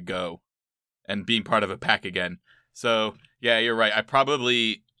knowing where to go and being part of a pack again. So, yeah, you're right. I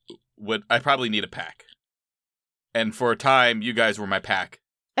probably need a pack. And for a time, you guys were my pack.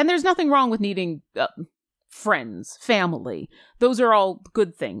 And there's nothing wrong with needing friends, family. Those are all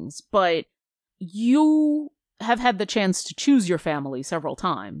good things. But you have had the chance to choose your family several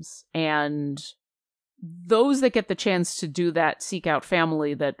times. And those that get the chance to do that seek out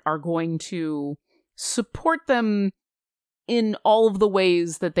family that are going to support them in all of the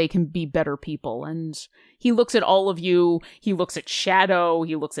ways that they can be better people. And he looks at all of you. He looks at Shadow.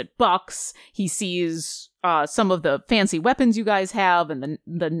 He looks at Bucks. He sees some of the fancy weapons you guys have and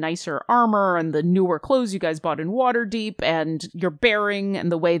the nicer armor and the newer clothes you guys bought in Waterdeep and your bearing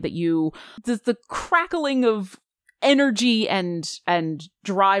and the way that the crackling of energy and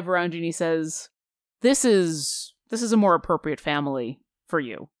drive around you. And he says, this is a more appropriate family for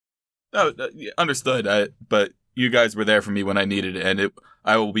you. Oh, understood. But you guys were there for me when I needed it, and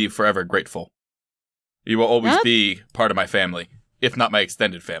I will be forever grateful. You will always be part of my family, if not my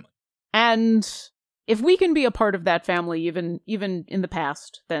extended family. And if we can be a part of that family, even in the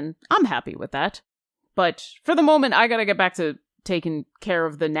past, then I'm happy with that. But for the moment, I gotta get back to taken care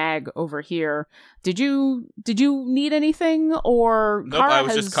of the nag over here. Did you need anything, or Nope, Kara I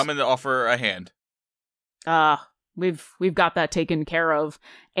was just coming to offer a hand. We've got that taken care of.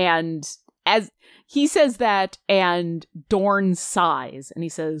 And as he says that, and Dorn sighs, and he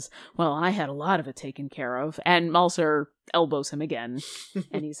says, well, I had a lot of it taken care of. And Malser elbows him again.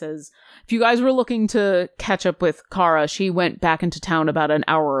 And he says, if you guys were looking to catch up with Kara, she went back into town about an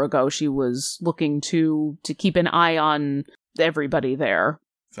hour ago. She was looking to keep an eye on everybody there.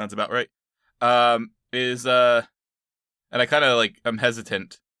 Sounds about right. And I kind of I'm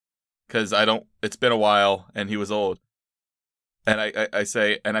hesitant because it's been a while and he was old. And I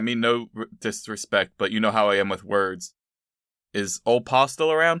say, and I mean no disrespect, but you know how I am with words. Is old Pa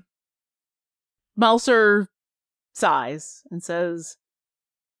still around? Malser sighs and says,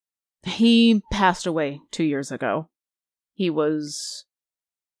 he passed away 2 years ago. He was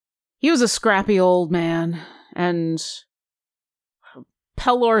a scrappy old man, and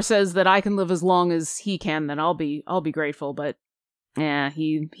Pelor says that I can live as long as he can, then I'll be grateful, but yeah,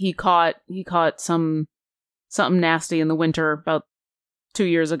 he caught something nasty in the winter about 2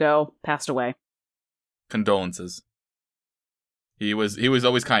 years ago, passed away. Condolences. He was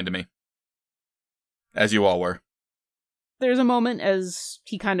always kind to me. As you all were. There's a moment as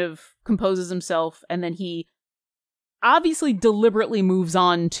he kind of composes himself, and then he obviously deliberately moves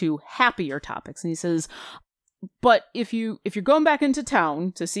on to happier topics, and he says, but if you're going back into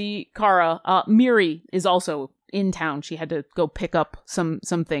town to see Kara, Miri is also in town. She had to go pick up some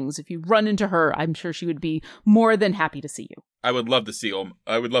things. If you run into her, I'm sure she would be more than happy to see you. I would love to see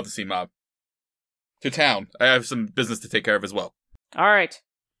Mob. To town. I have some business to take care of as well. All right.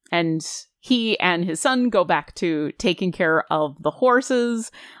 And he and his son go back to taking care of the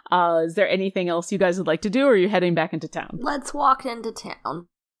horses. Is there anything else you guys would like to do, or are you heading back into town? Let's walk into town.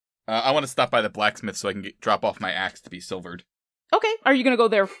 I want to stop by the blacksmith so I can drop off my axe to be silvered. Okay. Are you going to go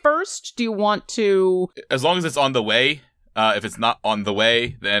there first? Do you want to... As long as it's on the way. If it's not on the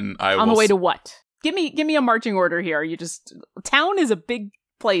way, then I will... On the way to what? Give me a marching order here. Town is a big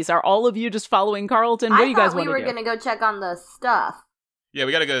place. Are all of you just following Carlton? What do you guys want to do? I thought we were going to go check on the stuff. Yeah,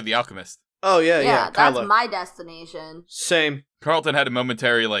 we got to go to the alchemist. Oh, yeah. That's Kyla. my destination. Same. Carlton had a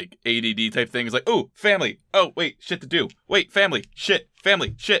momentary, ADD type thing. He's like, ooh, family. Oh, wait, shit to do. Wait, family. Shit.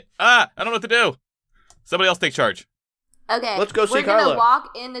 Family. Shit. I don't know what to do. Somebody else take charge. Okay. Let's go see We're going Kyla. to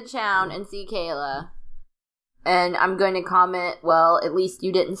walk into town and see Kayla. And I'm going to comment, well, at least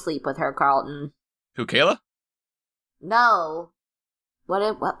you didn't sleep with her, Carlton. Who, Kayla? No.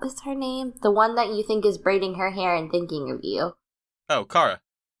 What was her name? The one that you think is braiding her hair and thinking of you. Oh, Kara.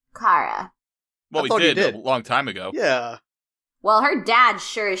 Kara. Well, we did a long time ago. Yeah. Well, her dad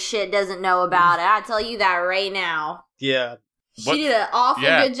sure as shit doesn't know about it. I'll tell you that right now. Yeah. She did an awful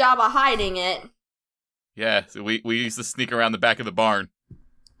good job of hiding it. Yeah, so we used to sneak around the back of the barn.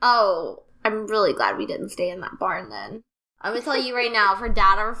 Oh, I'm really glad we didn't stay in that barn then. I'm gonna tell you right now, if her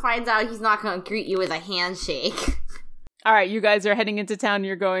dad ever finds out, he's not gonna greet you with a handshake. All right, you guys are heading into town.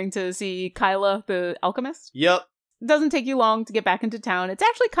 You're going to see Kyla, the alchemist? Yep. It doesn't take you long to get back into town. It's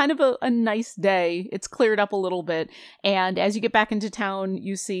actually kind of a nice day. It's cleared up a little bit. And as you get back into town,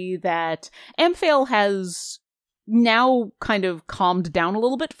 you see that Amphail has now kind of calmed down a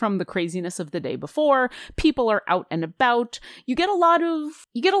little bit from the craziness of the day before. People are out and about. You get a lot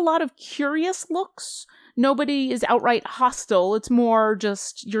of curious looks. Nobody is outright hostile. It's more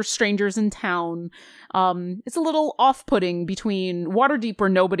just you're strangers in town. It's a little off-putting between Waterdeep, where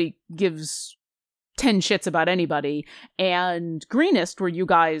nobody gives 10 shits about anybody, and Greenest, where you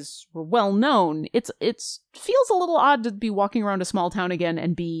guys were well known. It feels a little odd to be walking around a small town again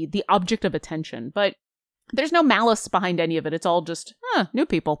and be the object of attention, but there's no malice behind any of it. It's all just, new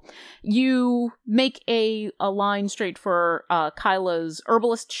people. You make a line straight for Kyla's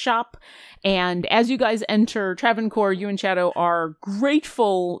herbalist shop, and as you guys enter Travancore, you and Shadow are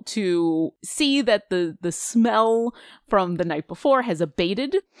grateful to see that the smell from the night before has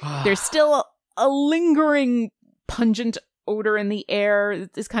abated. There's still a lingering pungent odor in the air.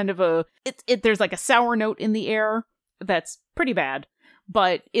 It's kind of there's like a sour note in the air that's pretty bad,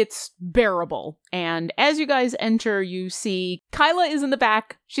 but it's bearable. And as you guys enter, you see Kyla is in the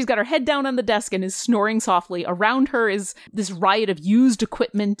back. She's got her head down on the desk and is snoring softly. Around her is this riot of used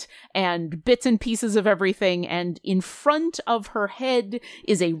equipment and bits and pieces of everything. And in front of her head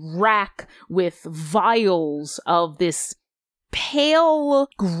is a rack with vials of this pale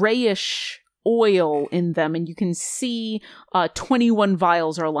grayish oil in them, and you can see 21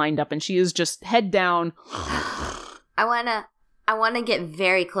 vials are lined up, and she is just head down. I wanna get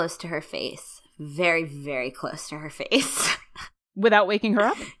very close to her face. Very, very close to her face. Without waking her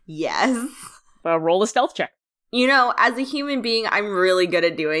up? Yes. Roll a stealth check. You know, as a human being, I'm really good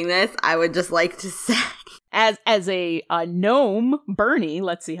at doing this. I would just like to say. As a gnome, Bernie,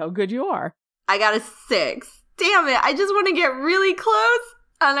 let's see how good you are. I got a 6. Damn it, I just want to get really close,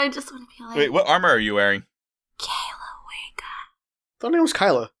 and I just want to be like... Wait, what armor are you wearing? Kayla, wake up. I thought her name was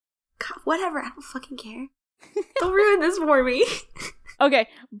Kyla. God, whatever, I don't fucking care. Don't ruin this for me. Okay,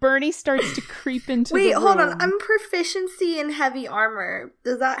 Bernie starts to creep into Wait, the room. hold on, I'm proficiency in heavy armor.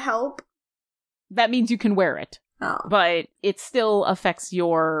 Does that help? That means you can wear it. Oh. But it still affects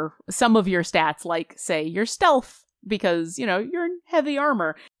some of your stats, like, say, your stealth, because, you know, you're in heavy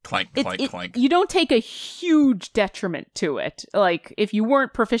armor. Clank, clank, clank. You don't take a huge detriment to it. Like, if you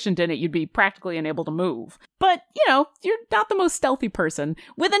weren't proficient in it, you'd be practically unable to move. But, you know, you're not the most stealthy person.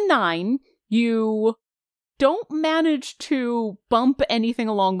 With a 9, you don't manage to bump anything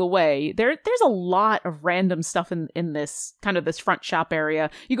along the way. There's a lot of random stuff in this kind of this front shop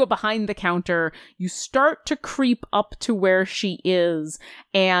area. You go behind the counter, you start to creep up to where she is,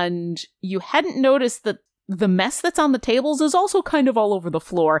 and you hadn't noticed that the mess that's on the tables is also kind of all over the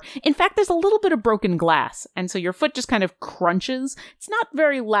floor. In fact, there's a little bit of broken glass, and so your foot just kind of crunches. It's not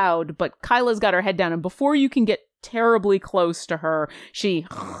very loud, but Kyla's got her head down, and before you can get terribly close to her, she...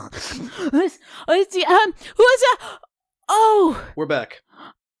 who is that? Oh! We're back.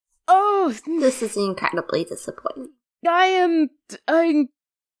 Oh! This is incredibly disappointing. I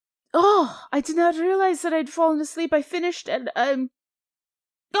did not realize that I'd fallen asleep. I finished and,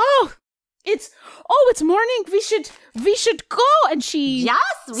 it's morning. We should go. And she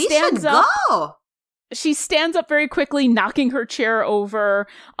should go. She stands up very quickly, knocking her chair over.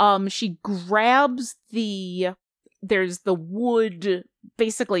 She grabs there's the wood,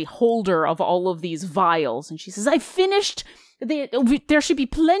 basically, holder of all of these vials. And she says, I finished. There should be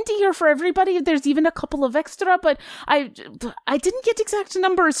plenty here for everybody. There's even a couple of extra, but I didn't get exact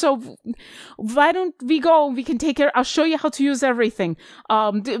numbers, so why don't we go? We can take care. I'll show you how to use everything.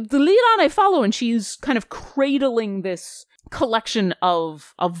 The lead on I follow, and she's kind of cradling this collection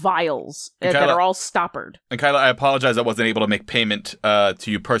of vials that are all stoppered. And Kyla, I apologize I wasn't able to make payment to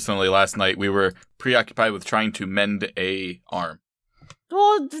you personally last night. We were preoccupied with trying to mend a arm.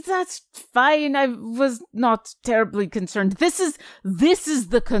 Oh, that's fine. I was not terribly concerned. This is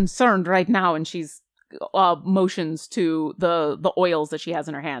the concern right now. And she's motions to the oils that she has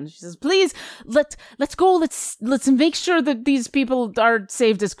in her hand. She says, "Please, let's go. Let's make sure that these people are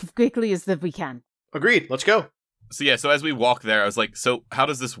saved as quickly as that we can." Agreed. Let's go. So yeah, so as we walk there, I was like, so how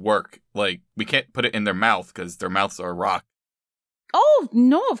does this work? Like, we can't put it in their mouth because their mouths are rock. Oh,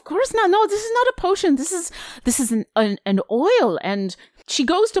 no, of course not. No, this is not a potion. This is an oil. And she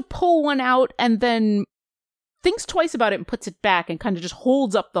goes to pull one out and then thinks twice about it and puts it back and kind of just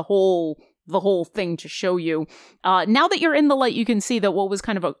holds up the whole thing to show you. Now that you're in the light, you can see that what was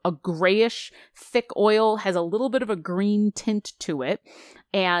kind of a grayish, thick oil has a little bit of a green tint to it.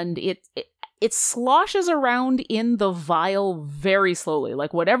 And it sloshes around in the vial very slowly.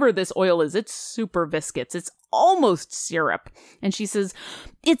 Like whatever this oil is, it's super viscous. It's almost syrup. And she says,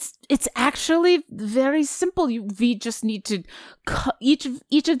 it's actually very simple. We just need to, each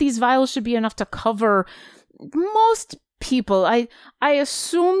of these vials should be enough to cover most people. I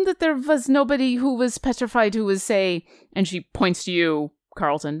assume that there was nobody who was petrified who was, say, and she points to you,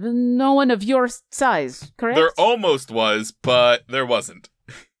 Carlton, no one of your size, correct? There almost was, but there wasn't.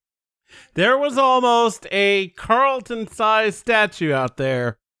 There was almost a Carlton-sized statue out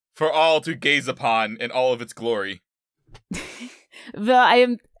there. For all to gaze upon in all of its glory. Well,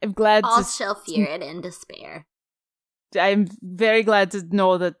 I'm glad all shall fear it in despair. I'm very glad to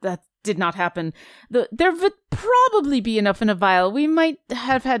know that did not happen. There would probably be enough in a vial. We might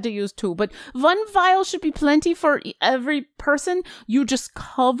have had to use 2, but 1 vial should be plenty for every person. You just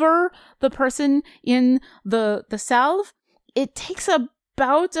cover the person in the salve. It takes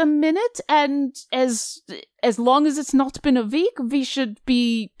about a minute, and as long as it's not been a week, we should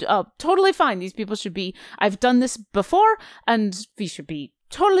be totally fine. These people should be, I've done this before, and we should be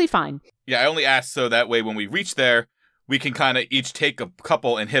totally fine. Yeah, I only asked so that way when we reach there, we can kind of each take a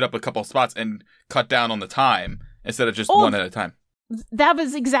couple and hit up a couple spots and cut down on the time instead of just one at a time. That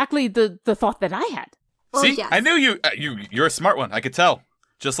was exactly the thought that I had. Well, See, yes. I knew you're a smart one. I could tell.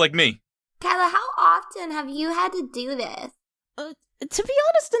 Just like me. Kyla, how often have you had to do this? To be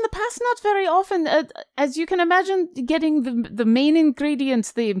honest, in the past, not very often. As you can imagine, getting the main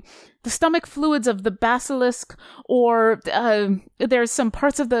ingredients, the stomach fluids of the basilisk, or there's some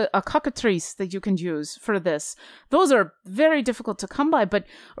parts of the cockatrice that you can use for this. Those are very difficult to come by, but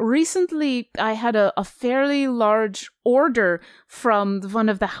recently I had a fairly large order from one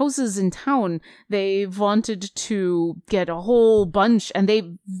of the houses in town. They wanted to get a whole bunch, and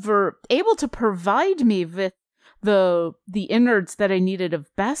they were able to provide me with the innards that I needed of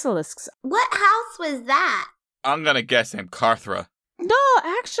basilisks. What house was that? I'm gonna guess Carthra. No,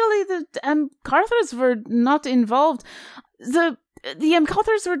 actually, the Carthers were not involved. The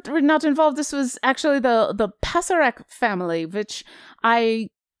Carthers were not involved. This was actually the Passerek family, which I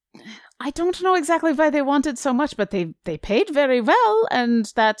don't know exactly why they wanted so much, but they paid very well,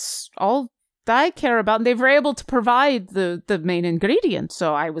 and that's all I care about. And they were able to provide the main ingredient,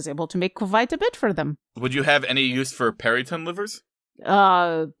 so I was able to make quite a bit for them. Would you have any use for Periton livers?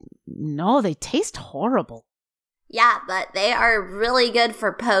 No, they taste horrible. Yeah, but they are really good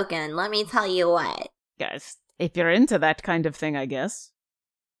for poking, let me tell you what. Guys, if you're into that kind of thing, I guess.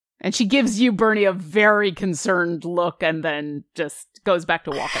 And she gives you, Bernie, a very concerned look and then just goes back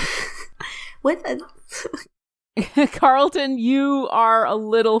to walking. What the... Carlton, you are a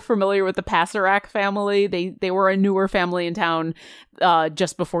little familiar with the Passerek family. They were a newer family in town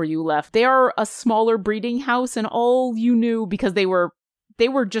just before you left. They are a smaller breeding house, and all you knew, because they were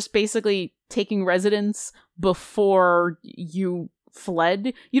just basically taking residence before you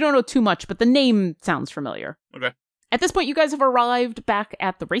fled. You don't know too much, but the name sounds familiar. Okay. At this point, you guys have arrived back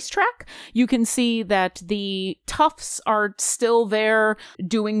at the racetrack. You can see that the toughs are still there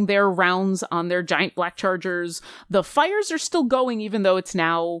doing their rounds on their giant black chargers. The fires are still going, even though it's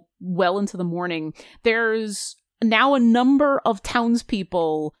now well into the morning. There's now a number of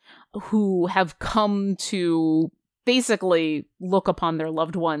townspeople who have come to basically look upon their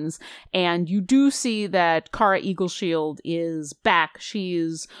loved ones, and you do see that Kara Eagleshield is back.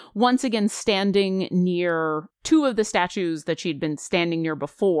 She's once again standing near two of the statues that she'd been standing near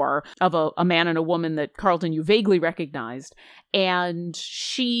before, of a man and a woman that, Carlton, you vaguely recognized, and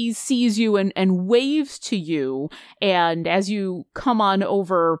she sees you and waves to you, and as you come on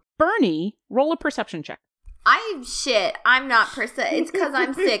over, Bernie, roll a perception check. I'm not it's because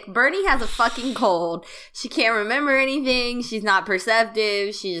I'm sick. Bernie has a fucking cold. She can't remember anything. She's not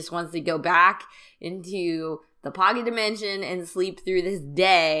perceptive. She just wants to go back into the pocket dimension and sleep through this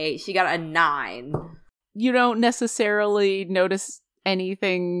day. She got a 9. You don't necessarily notice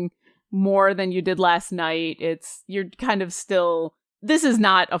anything more than you did last night. You're kind of still... This is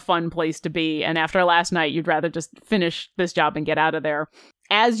not a fun place to be, and after last night, you'd rather just finish this job and get out of there.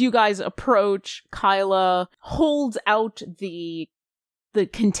 As you guys approach, Kyla holds out the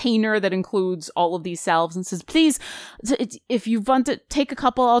container that includes all of these salves and says, please, if you want to take a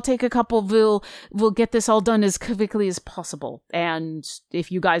couple, I'll take a couple. We'll get this all done as quickly as possible. And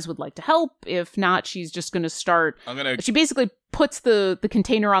if you guys would like to help, if not, she's just going to start. She basically puts the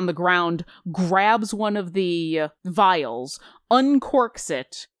container on the ground, grabs one of the vials, uncorks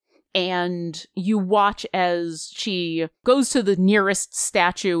it, and you watch as she goes to the nearest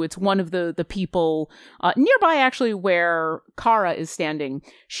statue. It's one of the people nearby, actually, where Kara is standing.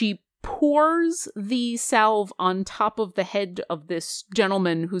 She pours the salve on top of the head of this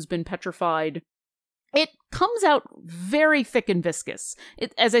gentleman who's been petrified. It comes out very thick and viscous.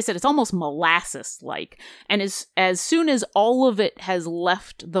 As I said, it's almost molasses-like. And as soon as all of it has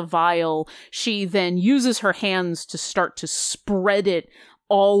left the vial, she then uses her hands to start to spread it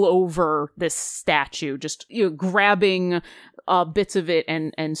all over this statue, just grabbing bits of it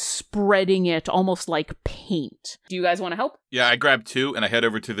and spreading it almost like paint. Do you guys want to help? Yeah, I grab 2 and I head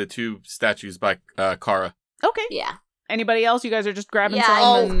over to the 2 statues by Kara. Okay. Yeah. Anybody else? You guys are just grabbing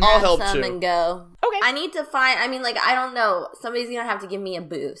some? I'll help some too. And go. Okay. I need to find. I don't know. Somebody's gonna have to give me a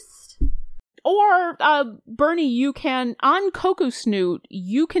boost. Or, Bernie, you can, on Coco Snoot,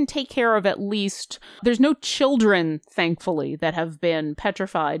 you can take care of at least, there's no children, thankfully, that have been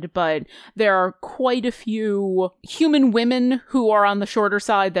petrified, but there are quite a few human women who are on the shorter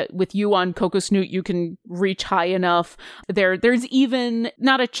side that with you on Coco Snoot, you can reach high enough. There's even,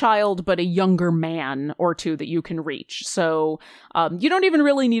 not a child, but a younger man or two that you can reach. So, you don't even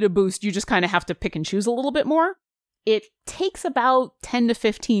really need a boost, you just kind of have to pick and choose a little bit more. It takes about 10 to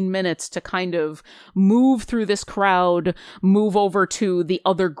 15 minutes to kind of move through this crowd, move over to the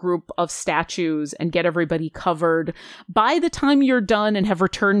other group of statues and get everybody covered. By the time you're done and have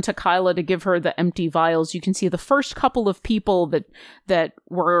returned to Kyla to give her the empty vials, you can see the first couple of people that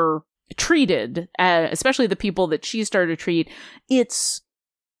were treated, especially the people that she started to treat. It's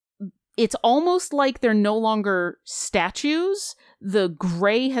almost like they're no longer statues. The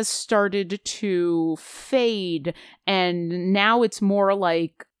gray has started to fade, and now it's more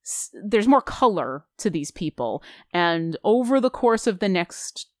like there's more color to these people. And over the course of the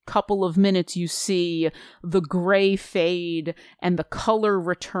next couple of minutes, you see the gray fade and the color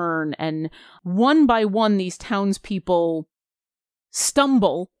return, and one by one, these townspeople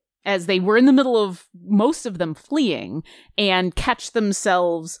stumble as they were in the middle of most of them fleeing and catch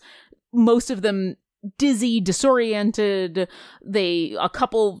themselves, most of them dizzy, disoriented. A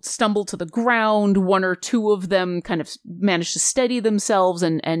couple stumble to the ground. One or two of them kind of manage to steady themselves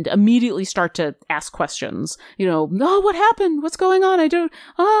and immediately start to ask questions. What happened? What's going on?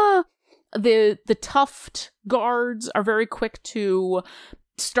 The Tuft guards are very quick to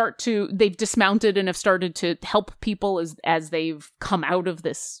they've dismounted and have started to help people as they've come out of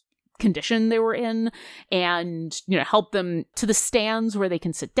this condition they were in, and help them to the stands where they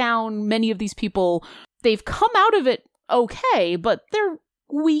can sit down. Many of these people, they've come out of it okay, but they're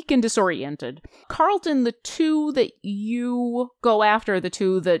weak and disoriented. Carlton, the two that you go after, the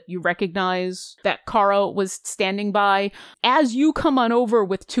two that you recognize that Kara was standing by, as you come on over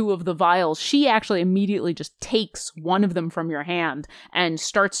with two of the vials, she actually immediately just takes one of them from your hand and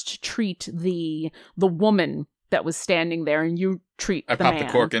starts to treat the woman that was standing there, and you treat the man. I pop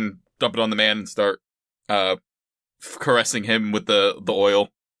the cork and dump it on the man and start caressing him with the oil.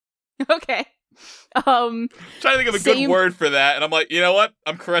 Okay. Trying to think of a good word for that, and I'm like, you know what?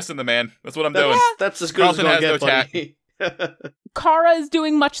 I'm caressing the man. That's what I'm doing. That's as good Carlton as it's gonna get, buddy. Kara is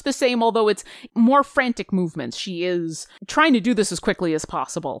doing much the same, although it's more frantic movements. She is trying to do this as quickly as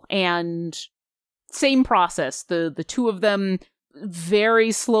possible, and same process. The two of them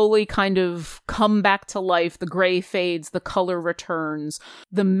very slowly kind of come back to life. The gray fades, the color returns.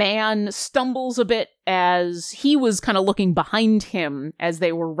 The man stumbles a bit as he was kind of looking behind him as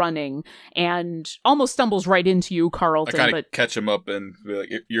they were running, and almost stumbles right into you, Carlton. I kind of catch him up and be like,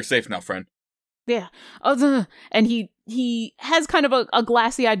 "You're safe now, friend." Yeah. And he has kind of a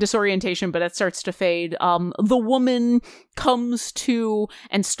glassy-eyed disorientation, but it starts to fade. The woman comes to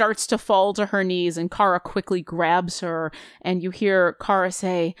and starts to fall to her knees, and Kara quickly grabs her, and you hear Kara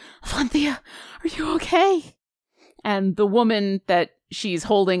say, "Avanthia, are you okay?" And the woman that she's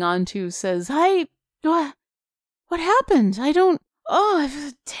holding on to says, what happened? I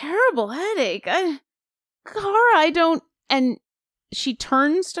have a terrible headache. And she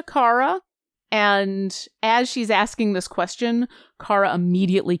turns to Kara, and as she's asking this question, Kara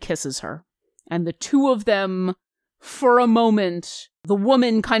immediately kisses her. And the two of them, for a moment, the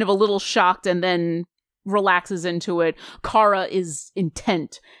woman kind of a little shocked and then relaxes into it. Kara is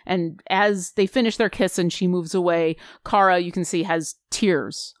intent. And as they finish their kiss and she moves away, Kara, you can see, has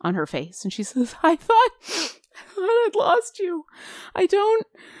tears on her face. And she says, I thought I'd lost you. I don't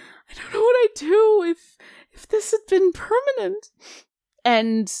know what I'd do if this had been permanent.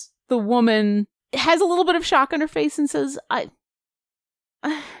 And the woman has a little bit of shock on her face and says, well,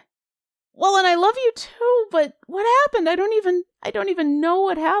 and I love you too, but what happened? I don't even know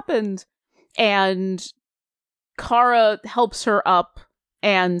what happened. And Kara helps her up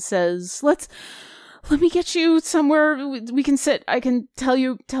and says, let me get you somewhere we can sit. I can tell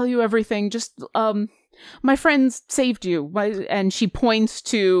you everything. Just, my friends saved you. And she points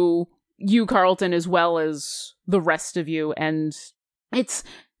to you, Carlton, as well as the rest of you. And it's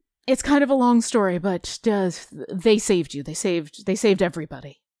kind of a long story, but they saved you. They saved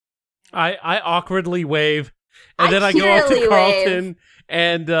everybody. I awkwardly wave, and then I go up to Carlton,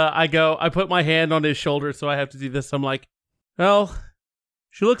 and I put my hand on his shoulder, so I have to do this. I'm like, well,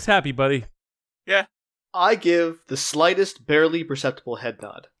 she looks happy, buddy. Yeah. I give the slightest, barely perceptible head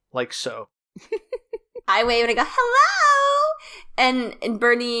nod, like so. I wave and I go, hello! And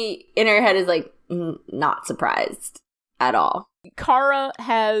Bernie, in her head, is like, not surprised at all. Kara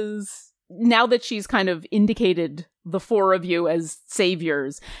has, now that she's kind of indicated the four of you as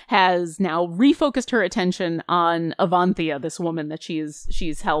saviors, has now refocused her attention on Avanthia, this woman that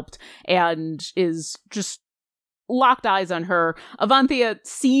she's helped, and is just locked eyes on her. Avanthia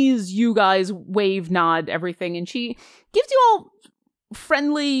sees you guys wave, nod, everything, and she gives you all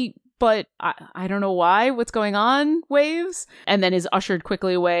friendly, but I don't know what's going on, waves, and then is ushered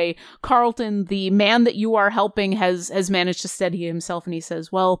quickly away. Carlton, the man that you are helping, has managed to steady himself, and he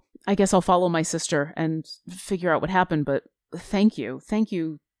says, well, I guess I'll follow my sister and figure out what happened, but thank you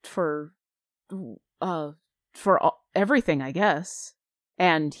for everything, I guess.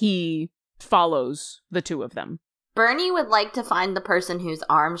 And he follows the two of them. Bernie would like to find the person whose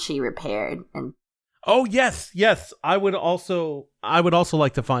arm she repaired. And oh, yes. I would also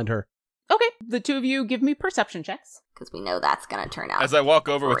like to find her. Okay, the two of you give me perception checks. Because we know that's going to turn out. As I walk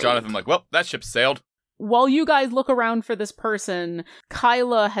over with Jonathan, I'm like, well, that ship sailed. While you guys look around for this person,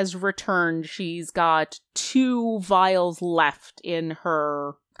 Kyla has returned. She's got 2 vials left in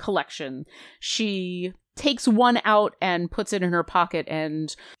her collection. She takes one out and puts it in her pocket,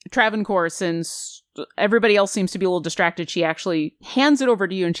 and Travancore, since everybody else seems to be a little distracted, she actually hands it over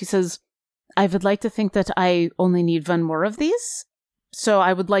to you, and she says, I would like to think that I only need one more of these, so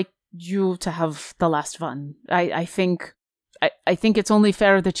I would like you to have the last one. I think I think it's only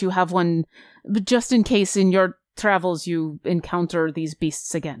fair that you have one, just in case in your travels you encounter these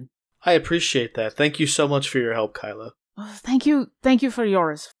beasts again. I appreciate that. Thank you so much for your help, Kyla. Thank you for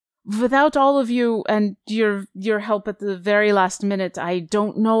yours. Without all of you and your help at the very last minute, I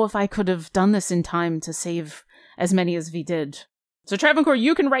don't know if I could have done this in time to save as many as we did. So Travancore,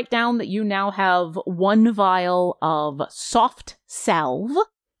 you can write down that you now have 1 vial of soft salve,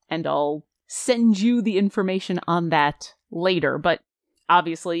 and I'll send you the information on that later, but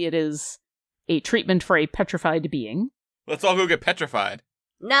obviously it is a treatment for a petrified being. Let's all go get petrified.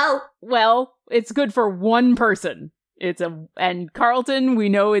 No. Well, it's good for one person. And Carlton, we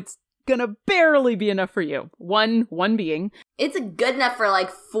know it's gonna barely be enough for you. One being. It's good enough for like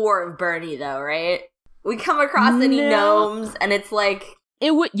 4 of Bernie though, right? We come across any gnomes and it's like...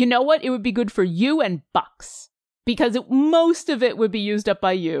 It would, you know what? It would be good for you and Bucks. Because most of it would be used up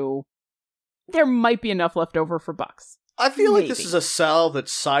by you. There might be enough left over for Bucks. I feel like this is a salve that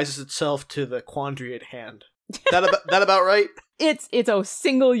sizes itself to the quandary at hand. That about right? It's a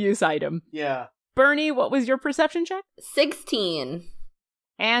single-use item. Yeah. Bernie, what was your perception check? 16.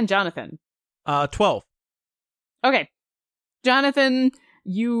 And Jonathan? 12. Okay. Jonathan,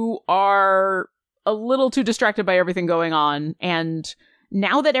 you are a little too distracted by everything going on, and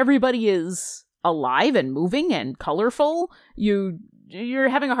now that everybody is alive and moving and colorful, you're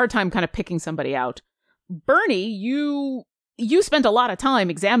having a hard time kind of picking somebody out. Bernie, you spent a lot of time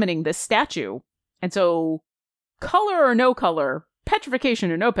examining this statue, and so color or no color,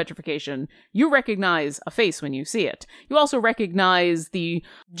 petrification or no petrification, you recognize a face when you see it. You also recognize the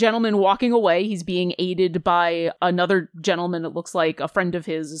gentleman walking away. He's being aided by another gentleman. It looks like a friend of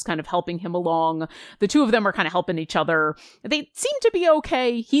his is kind of helping him along. The two of them are kind of helping each other. They seem to be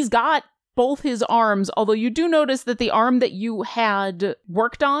okay. He's got both his arms, although you do notice that the arm that you had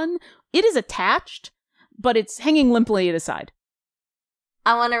worked on, it is attached, but it's hanging limply at his side.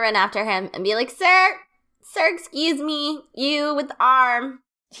 I want to run after him and be like, Sir, excuse me, you with the arm.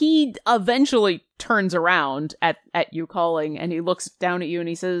 He eventually turns around at you calling, and he looks down at you and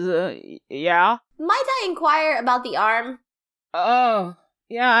he says, yeah? Might I inquire about the arm? Oh,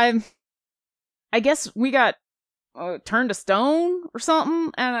 yeah, I guess we got turned to stone or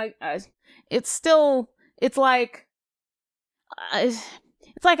something, and it's like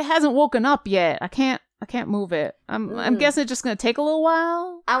it hasn't woken up yet. I can't move it. I'm guessing it's just gonna take a little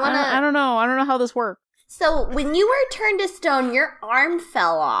while. I don't know how this works. So, when you were turned to stone, your arm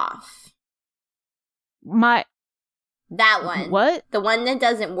fell off. That one. What? The one that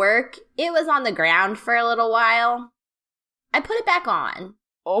doesn't work. It was on the ground for a little while. I put it back on.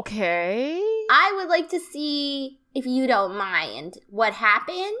 Okay. I would like to see, if you don't mind, what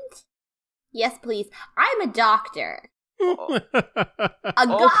happened. Yes, please. I'm a doctor. A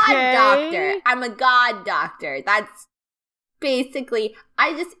god doctor. I'm a god doctor. That's basically,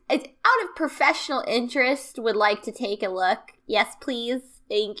 it's out of professional interest, would like to take a look. Yes, please.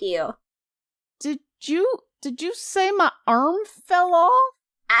 Thank you. Did you say my arm fell off?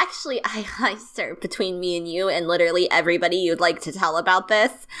 Actually, sir, between me and you and literally everybody you'd like to tell about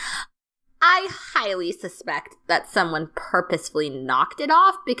this, I highly suspect that someone purposefully knocked it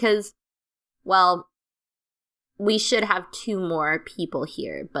off because, well, we should have 2 more people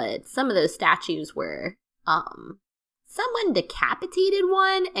here, but some of those statues were, someone decapitated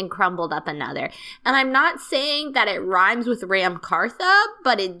one and crumbled up another. And I'm not saying that it rhymes with Ramkartha,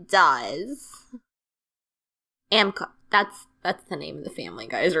 but it does. That's the name of the family,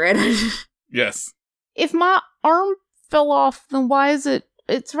 guys, right? Yes. If my arm fell off, then why is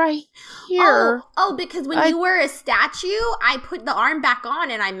it's right here? Oh, because when you were a statue, I put the arm back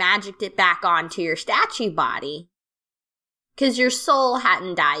on and I magicked it back onto your statue body. Because your soul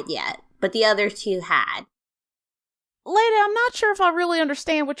hadn't died yet, but the other 2 had. Lady, I'm not sure if I really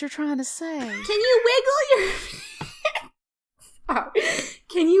understand what you're trying to say. Can you wiggle your... Sorry.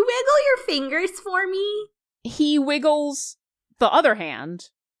 Can you wiggle your fingers for me? He wiggles the other hand,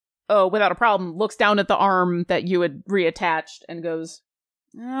 without a problem, looks down at the arm that you had reattached and goes,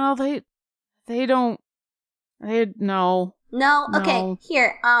 no, no. No? Okay,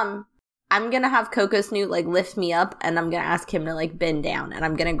 here, I'm gonna have Coco Snoot, lift me up, and I'm gonna ask him to, bend down, and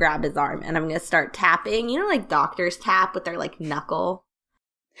I'm gonna grab his arm, and I'm gonna start tapping. You know, doctors tap with their, knuckle?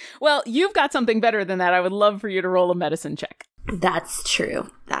 Well, you've got something better than that. I would love for you to roll a medicine check. That's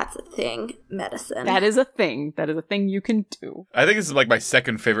true. That's a thing. Medicine. That is a thing. That is a thing you can do. I think this is my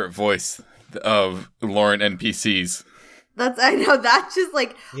second favorite voice of Lauren NPCs. I know, that's just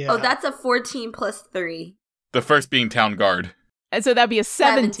that's a 14 plus 3. The first being Town Guard. And so that'd be a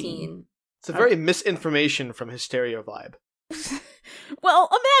 17. It's a very misinformation from Hysteria vibe. Well,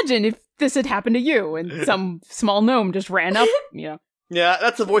 imagine this had happened to you, and some small gnome just ran up, Yeah,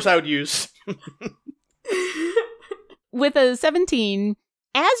 that's the voice I would use. With a 17,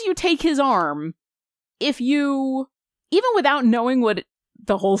 as you take his arm, if you, even without knowing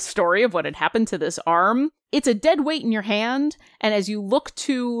the whole story of what had happened to this arm, it's a dead weight in your hand, and as you look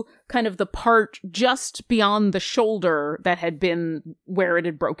to kind of the part just beyond the shoulder that had been where it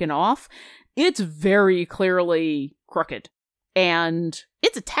had broken off, it's very clearly crooked. And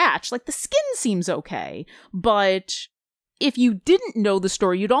it's attached, like the skin seems okay, but if you didn't know the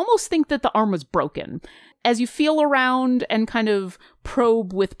story, you'd almost think that the arm was broken. As you feel around and kind of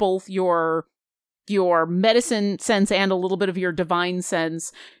probe with both your medicine sense and a little bit of your divine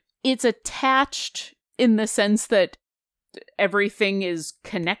sense, it's attached in the sense that everything is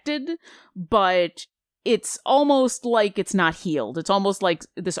connected, but it's almost like it's not healed. It's almost like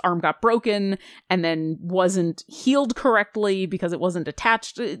this arm got broken and then wasn't healed correctly because it wasn't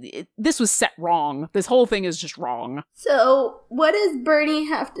attached. This was set wrong. This whole thing is just wrong. So, what does Bernie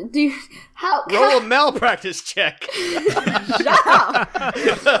have to do? Roll a malpractice check. Shut up.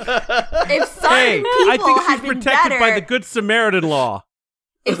 If certain people I think had she's been protected better, by the Good Samaritan law.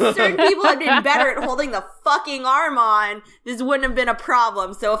 if certain people had been better at holding the fucking arm on, this wouldn't have been a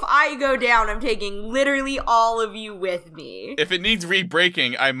problem. So if I go down, I'm taking literally all of you with me. If it needs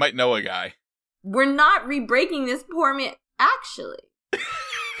re-breaking, I might know a guy. We're not re-breaking this poor man. Actually.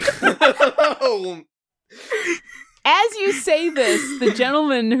 As you say this, the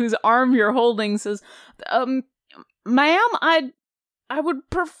gentleman whose arm you're holding says, ma'am, I would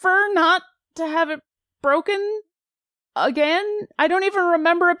prefer not to have it broken again. I don't even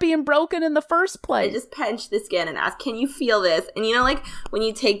remember it being broken in the first place. I just pinch the skin and ask, can you feel this? And you know, like, when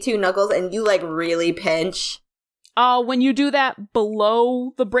you take two knuckles and you, like, really pinch? When you do that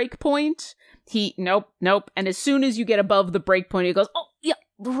below the break point, nope. And as soon as you get above the break point, he goes, oh, yeah,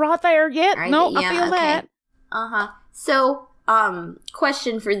 right there, yeah, right, no, yeah, I feel okay. that. Uh-huh. So,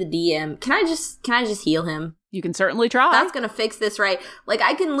 question for the DM. Can I just heal him? You can certainly try. That's gonna fix this, right? Like,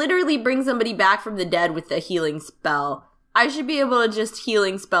 I can literally bring somebody back from the dead with the healing spell. I should be able to just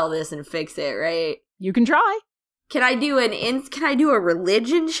healing spell this and fix it, right? You can try. Can I do a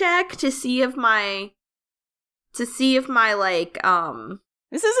religion check to see if my like,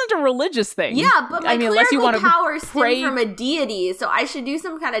 This isn't a religious thing. Yeah, but my unless you want to powers pray stem from a deity, so I should do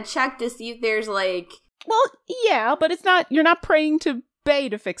some kind of check to see if there's, like... Well, yeah, but you're not praying to Bay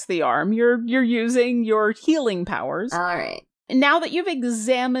to fix the arm. You're using your healing powers. All right. Now that you've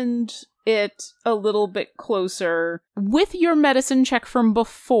examined it a little bit closer, with your medicine check from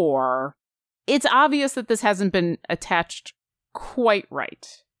before, it's obvious that this hasn't been attached quite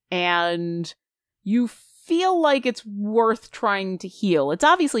right. And you feel like it's worth trying to heal. It's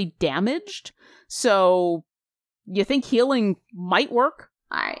obviously damaged, so you think healing might work?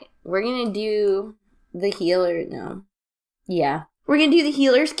 All right. We're going to do the healer. No. Yeah. We're going to do the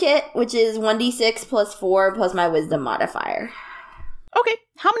healer's kit, which is 1d6 plus 4 plus my wisdom modifier. Okay.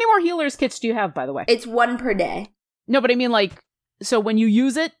 How many more healer's kits do you have, by the way? It's 1 per day. No, but I mean, like, so when you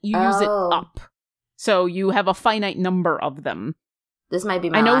use it, you use it Oh. up. So you have a finite number of them. This might be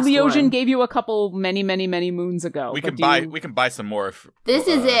my I know last Leosian one. gave you a couple many moons ago. We but can buy some more. This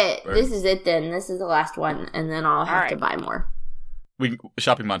is it. or- This is it then. This is the last one, and then I'll have to buy more.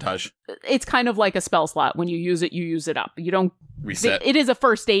 shopping montage. It's kind of like a spell slot. When you use it up. You don't Reset. It is a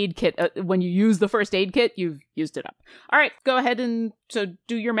first aid kit. When you use the first aid kit, you've used it up. All right, go ahead and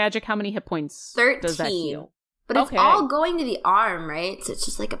do your magic. How many hit points 13. does that heal? But it's Okay. all going to the arm, right? So it's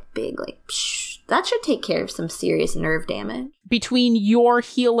just like a big, like, psh. That should take care of some serious nerve damage. Between your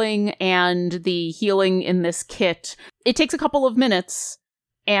healing and the healing in this kit, it takes a couple of minutes.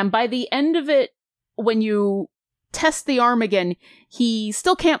 And by the end of it, when you test the arm again, he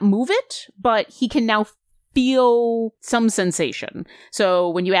still can't move it, but he can now feel some sensation. So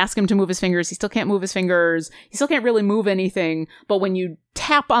when you ask him to move his fingers, he still can't move his fingers. He still can't really move anything. But when you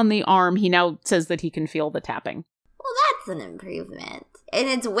tap on the arm, he now says that he can feel the tapping. Well, that's an improvement. And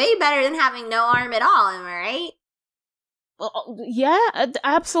it's way better than having no arm at all, am I right? Well, yeah,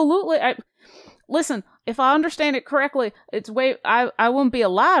 absolutely. Listen, if I understand it correctly, I wouldn't be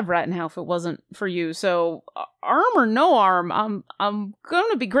alive right now if it wasn't for you. So, arm or no arm, I'm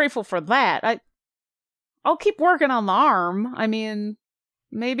going to be grateful for that. I'll keep working on the arm. I mean,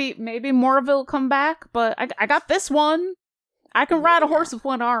 maybe more of it'll come back, but I got this one. I can ride a horse with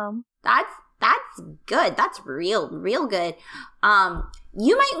one arm. That's good. That's real good.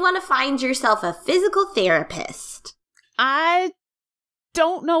 You might want to find yourself a physical therapist. I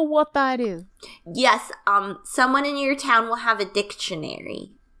don't know what that is. Yes, someone in your town will have a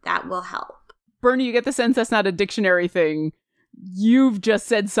dictionary. That will help. Bernie, you get the sense that's not a dictionary thing. You've just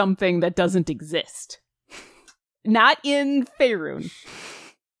said something that doesn't exist. Not in Faerun.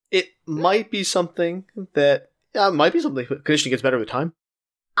 It might be something that... Yeah, it might be something. Conditioning gets better with time.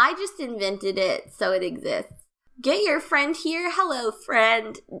 I just invented it, so it exists. Get your friend here. Hello,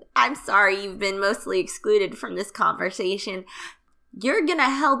 friend. I'm sorry you've been mostly excluded from this conversation. You're gonna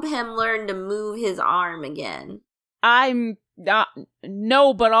help him learn to move his arm again. I'm not...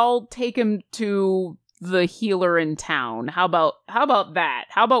 No, but I'll take him to the healer in town. How about that?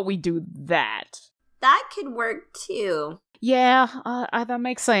 How about we do that? That could work, too. Yeah, that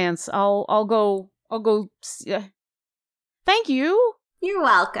makes sense. I'll go... Thank you. You're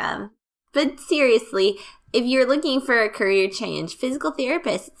welcome. But seriously, if you're looking for a career change, physical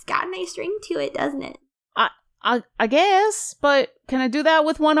therapist, it's got a nice ring to it, doesn't it? I guess, but can I do that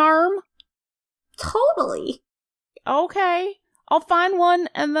with one arm? Totally. Okay. I'll find one,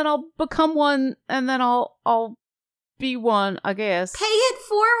 and then I'll become one, and then I'll be one, I guess. Pay it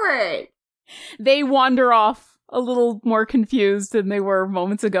forward. They wander off a little more confused than they were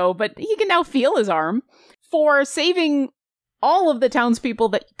moments ago, but he can now feel his arm. For saving all of the townspeople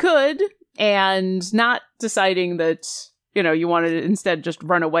that you could, and not deciding that, you wanted to instead just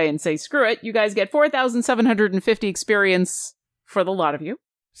run away and say, screw it, you guys get 4,750 experience for the lot of you.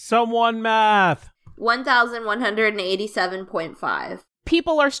 Someone math. 1,187.5.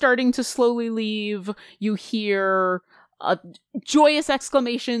 People are starting to slowly leave. You hear joyous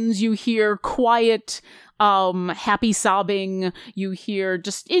exclamations. You hear quiet, happy sobbing. You hear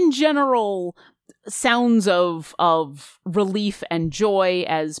just in general sounds of relief and joy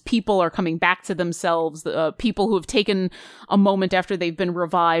as people are coming back to themselves. People who have taken a moment after they've been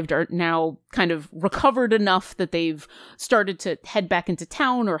revived are now kind of recovered enough that they've started to head back into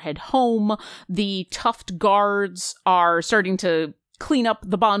town or head home. The Tuft guards are starting to clean up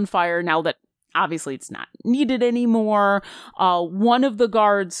the bonfire now that obviously it's not needed anymore. One of the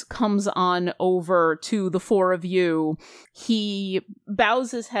guards comes on over to the four of you. He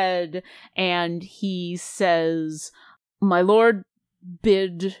bows his head and he says, "My lord,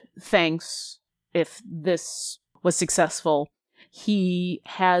 bid thanks if this was successful. He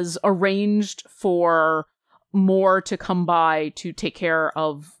has arranged for more to come by to take care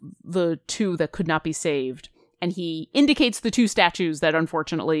of the two that could not be saved." And he indicates the two statues that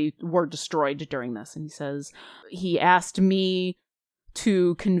unfortunately were destroyed during this. And he says, he asked me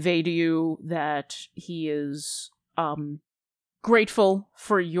to convey to you that he is grateful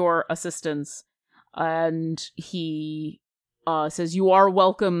for your assistance. And he says, you are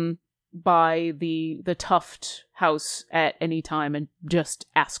welcome by the Tuft house at any time and just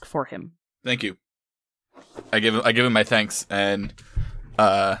ask for him. Thank you. I give him my thanks and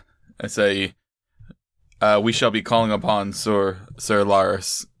I say, we shall be calling upon Sir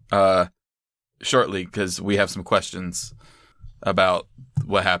Laris shortly because we have some questions about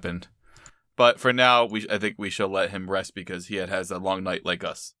what happened. But for now, I think we shall let him rest because he has a long night like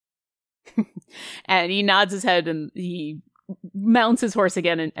us. And he nods his head and he mounts his horse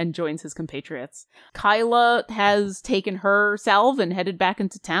again and joins his compatriots. Kyla has taken her salve and headed back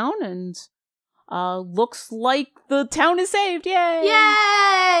into town and looks like the town is saved. Yay!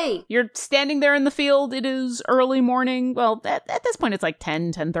 Yay! You're standing there in the field. It is early morning. Well, at this point, it's like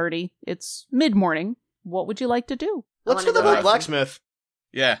 10:30. It's mid-morning. What would you like to do? Let's go to the blacksmith.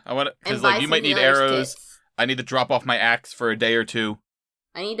 Yeah, I want to, because buy you might some need healer's arrows. kits. I need to drop off my axe for a day or two.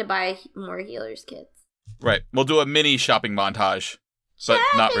 I need to buy more healer's kits. Right, we'll do a mini shopping montage, but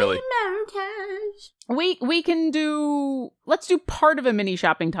not really. Montage. We can do... Let's do part of a mini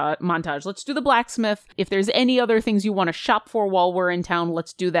shopping montage. Let's do the blacksmith. If there's any other things you want to shop for while we're in town,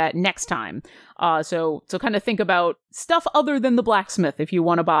 let's do that next time. So kind of think about stuff other than the blacksmith if you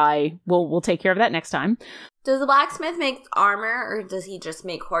want to buy. We'll take care of that next time. Does the blacksmith make armor, or does he just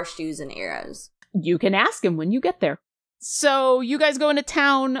make horseshoes and arrows? You can ask him when you get there. So you guys go into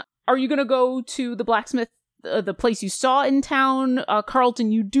town. Are you going to go to the blacksmith, the place you saw in town?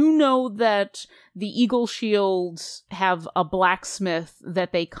 Carlton, you do know that the Eagle Shields have a blacksmith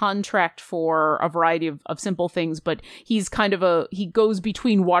that they contract for a variety of simple things, but he's kind of he goes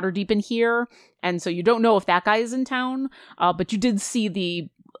between Waterdeep and here, and so you don't know if that guy is in town, but you did see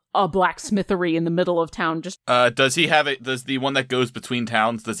a blacksmithery in the middle of town. Just does the one that goes between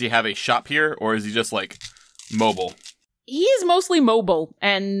towns, does he have a shop here, or is he just like mobile? He is mostly mobile,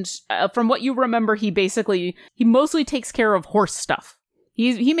 and from what you remember, he mostly takes care of horse stuff.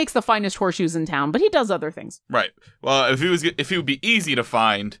 He makes the finest horseshoes in town, but he does other things. Right. Well, if he would be easy to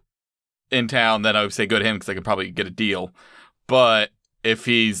find in town, then I would say go to him because I could probably get a deal. But if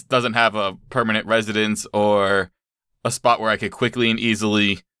he doesn't have a permanent residence or a spot where I could quickly and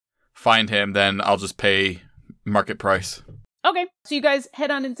easily find him, then I'll just pay market price. Okay, so you guys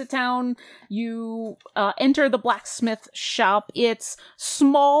head on into town. You enter the blacksmith shop. It's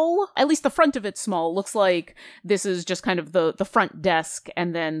small, at least the front of it's small. Looks like this is just kind of the front desk,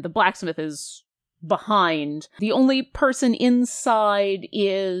 and then the blacksmith is behind. The only person inside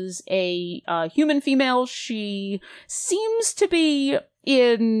is a human female. She seems to be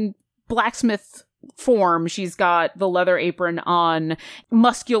in blacksmith form. She's got the leather apron on,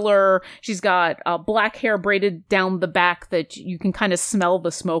 muscular. She's got black hair braided down the back that you can kind of smell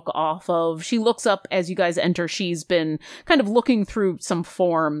the smoke off of. She looks up as you guys enter. She's been kind of looking through some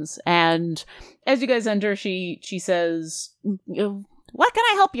forms, and as you guys enter, she says, "What can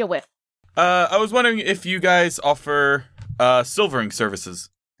I help you with?" I was wondering if you guys offer silvering services.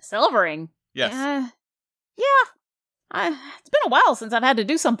 Silvering? Yes. Yeah. It's been a while since I've had to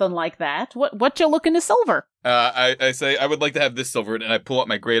do something like that. What you looking to silver? I say I would like to have this silvered, and I pull out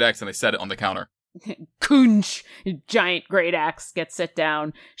my great axe and I set it on the counter. Kunch, giant great axe, gets set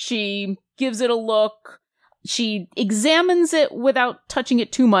down. She gives it a look. She examines it without touching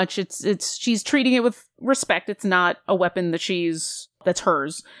it too much. She's treating it with respect. It's not a weapon that's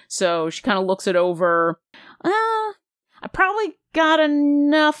hers. So she kind of looks it over. I probably got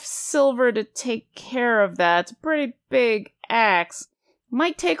enough silver to take care of that. It's a pretty big axe.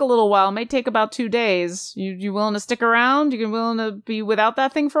 Might take a little while. Might take about 2 days. You willing to stick around? You willing to be without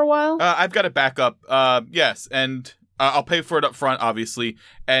that thing for a while? I've got it back up. Yes, and I'll pay for it up front, obviously.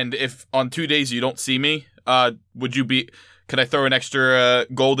 And if on 2 days you don't see me, can I throw an extra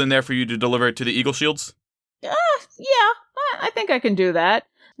gold in there for you to deliver it to the Eagle Shields? Yeah, I think I can do that.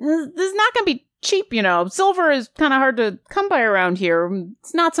 This is not going to be cheap, you know. Silver is kind of hard to come by around here.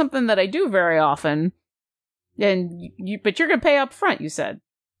 It's not something that I do very often. And but you're going to pay up front, you said.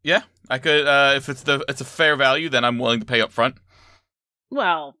 Yeah, I could. If it's a fair value, then I'm willing to pay up front.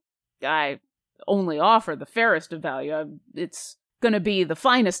 Well, I only offer the fairest of value. It's going to be the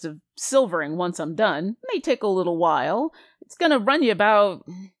finest of silvering once I'm done. It may take a little while. It's going to run you about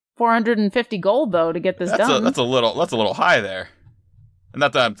 450 gold, though, to get this done. That's a little high there. And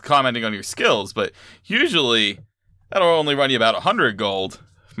not that I'm commenting on your skills, but usually that'll only run you about 100 gold,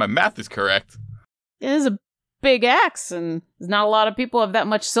 if my math is correct. It is a big axe, and there's not a lot of people have that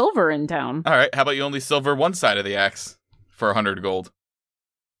much silver in town. All right, how about you only silver one side of the axe for 100 gold?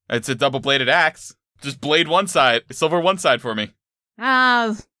 It's a double-bladed axe. Just blade one side, silver one side for me.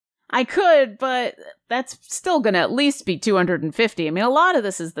 I could, but that's still going to at least be 250. I mean, a lot of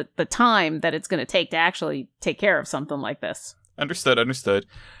this is the time that it's going to take to actually take care of something like this. Understood.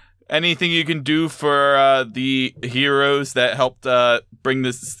 Anything you can do for the heroes that helped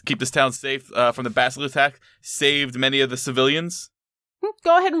keep this town safe from the basilisk attack, saved many of the civilians?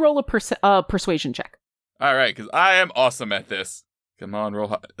 Go ahead and roll a persuasion check. All right, because I am awesome at this. Come on,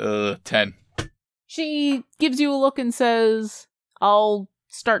 roll 10. She gives you a look and says, "I'll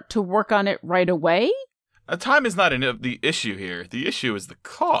start to work on it right away." Time is not the issue here. The issue is the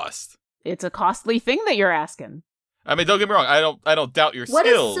cost. It's a costly thing that you're asking. I mean, don't get me wrong. I don't doubt your what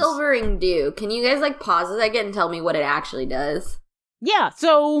skills. What does silvering do? Can you guys pause a second and tell me what it actually does? Yeah,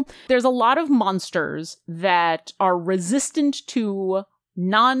 so there's a lot of monsters that are resistant to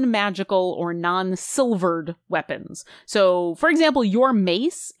non-magical or non-silvered weapons. So, for example, your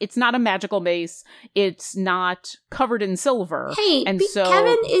mace, it's not a magical mace. It's not covered in silver. Hey,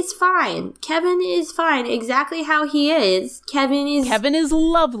 Kevin is fine. Kevin is fine exactly how he is. Kevin is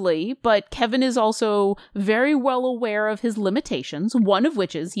lovely, but Kevin is also very well aware of his limitations, one of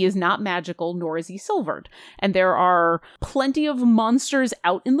which is he is not magical, nor is he silvered. And there are plenty of monsters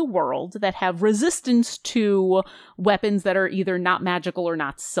out in the world that have resistance to weapons that are either not magical or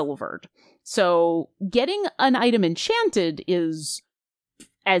not silvered. So getting an item enchanted is,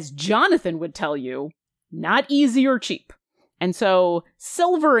 as Jonathan would tell you, not easy or cheap. And so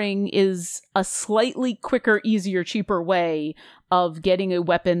silvering is a slightly quicker, easier, cheaper way of getting a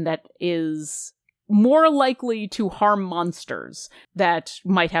weapon that is more likely to harm monsters that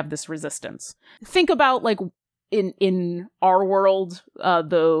might have this resistance. Think about in our world,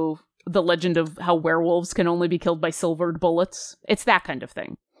 the legend of how werewolves can only be killed by silvered bullets. It's that kind of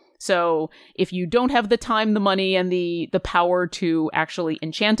thing. So if you don't have the time, the money, and the power to actually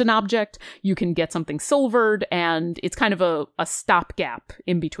enchant an object, you can get something silvered, and it's kind of a stopgap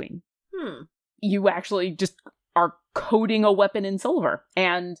in between. You actually just are coating a weapon in silver.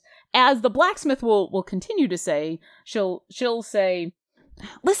 And as the blacksmith will continue to say, she'll say,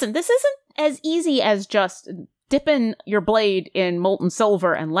 "Listen, this isn't as easy as just dipping your blade in molten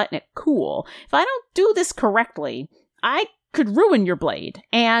silver and letting it cool. If I don't do this correctly, I could ruin your blade."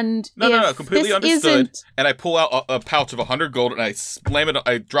 And no, completely understood. And I pull out a pouch of 100 gold and I slam it.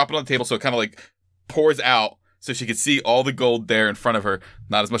 I drop it on the table so it kind of pours out so she could see all the gold there in front of her.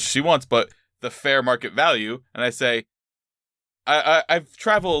 Not as much as she wants, but the fair market value. And I say, I've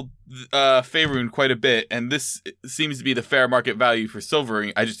traveled Faerun quite a bit, and this seems to be the fair market value for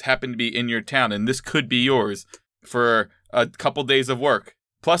silvering. I just happen to be in your town, and this could be yours for a couple days of work.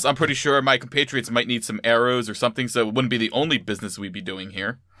 Plus, I'm pretty sure my compatriots might need some arrows or something, so it wouldn't be the only business we'd be doing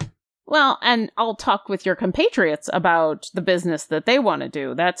here. Well, and I'll talk with your compatriots about the business that they want to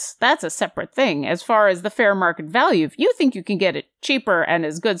do. That's a separate thing. As far as the fair market value, if you think you can get it cheaper and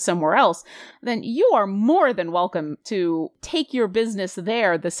as good somewhere else, then you are more than welcome to take your business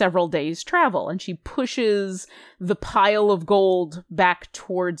there the several days' travel. And she pushes the pile of gold back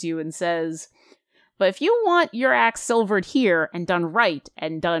towards you and says, but if you want your axe silvered here and done right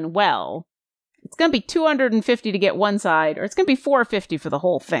and done well, it's going to be $250 to get one side, or it's going to be $450 for the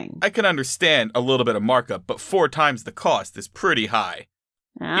whole thing. I can understand a little bit of markup, but 4 times the cost is pretty high.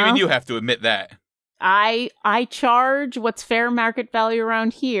 Even you have to admit that. I charge what's fair market value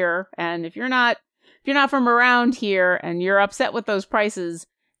around here, and if you're not from around here and you're upset with those prices,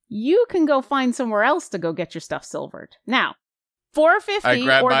 you can go find somewhere else to go get your stuff silvered. Now,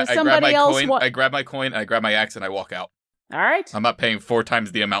 $450, or does somebody else I grab my coin, I grab my axe, and I walk out. All right. I'm not paying 4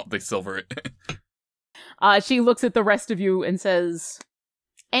 times the amount they silver it. She looks at the rest of you and says,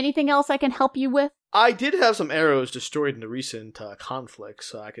 anything else I can help you with? I did have some arrows destroyed in the recent conflict,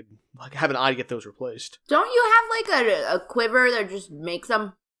 so I could have an eye to get those replaced. Don't you have, like, a quiver that just makes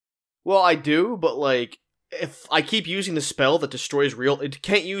them? Well, I do, but, like, if I keep using the spell that destroys it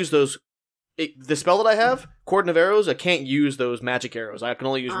can't use those... the spell that I have, Cordon of Arrows, I can't use those magic arrows. I can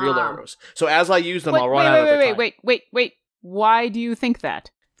only use real arrows. So as I use them, I'll run out of time. Wait. Why do you think that?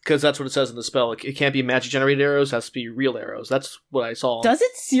 Because that's what it says in the spell. It can't be magic-generated arrows. It has to be real arrows. That's what I saw. Does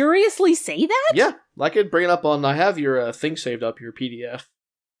it seriously say that? Yeah. I could bring it up on... I have your thing saved up, your PDF.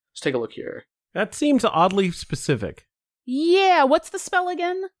 Let's take a look here. That seems oddly specific. Yeah, what's the spell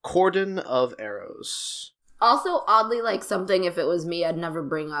again? Cordon of Arrows. Also, oddly, like, something if it was me, I'd never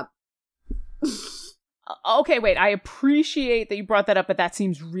bring up. Okay, wait, I appreciate that you brought that up, but that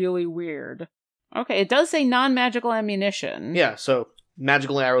seems really weird. Okay, it does say non-magical ammunition. Yeah, so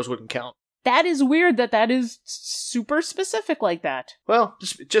magical arrows wouldn't count. That is weird that is super specific like that. Well,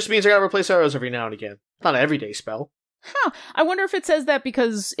 just means I gotta replace arrows every now and again. Not an everyday spell. Huh. I wonder if it says that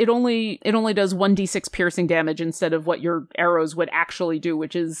because it only does 1d6 piercing damage instead of what your arrows would actually do,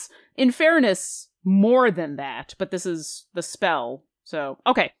 which is, in fairness, more than that. But this is the spell, so...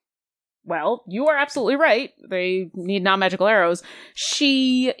 Okay. Well, you are absolutely right. They need non-magical arrows.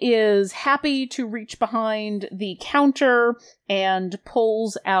 She is happy to reach behind the counter and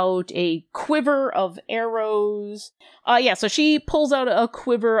pulls out a quiver of arrows. So she pulls out a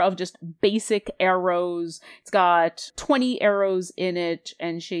quiver of just basic arrows. It's got 20 arrows in it,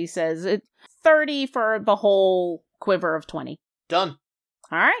 and she says it's 30 for the whole quiver of 20. Done.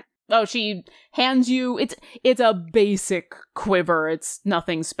 All right. Oh, she hands you, it's a basic quiver, it's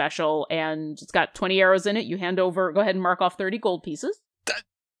nothing special, and it's got 20 arrows in it. You hand over, go ahead and mark off 30 gold pieces.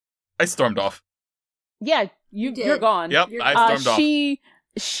 I stormed off. Yeah, you're gone. Yep, I stormed off.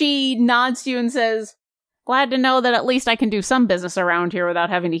 She nods to you and says, glad to know that at least I can do some business around here without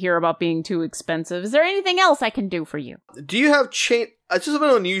having to hear about being too expensive. Is there anything else I can do for you? Do you have chain... This is an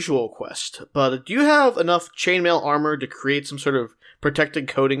unusual quest, but do you have enough chainmail armor to create some sort of protected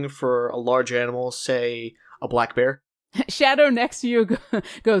coating for a large animal, say a black bear? Shadow next to you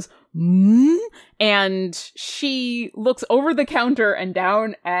goes, and she looks over the counter and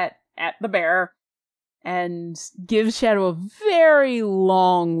down at the bear and gives Shadow a very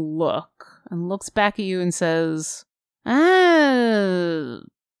long look and looks back at you and says, that's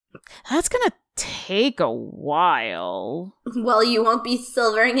gonna take a while. Well, you won't be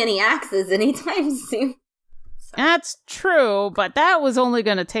silvering any axes anytime soon. That's true, but that was only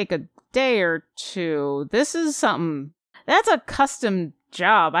going to take a day or two. This is something... That's a custom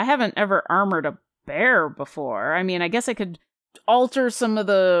job. I haven't ever armored a bear before. I mean, I guess I could alter some of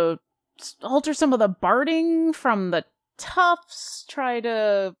the barding from the tufts, try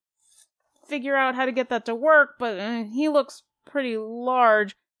to figure out how to get that to work, but he looks pretty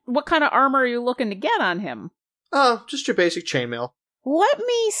large. What kind of armor are you looking to get on him? Just your basic chainmail. Let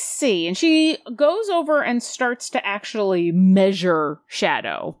me see. And she goes over and starts to actually measure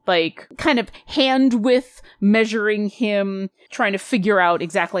Shadow, like kind of hand width measuring him, trying to figure out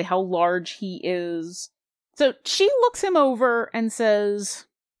exactly how large he is. So she looks him over and says,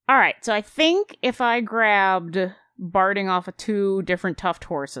 all right, so I think if I grabbed barding off of 2 different tuft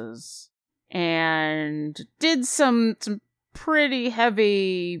horses and did some pretty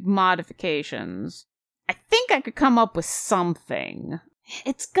heavy modifications, I think I could come up with something.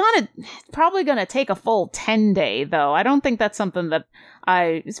 It's probably gonna take a full 10-day, though. I don't think that's something that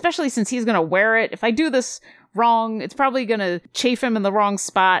especially since he's gonna wear it. If I do this wrong, it's probably gonna chafe him in the wrong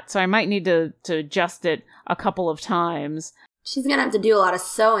spot, so I might need to adjust it a couple of times. She's gonna have to do a lot of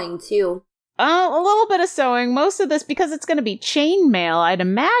sewing, too. A little bit of sewing. Most of this, because it's gonna be chainmail, I'd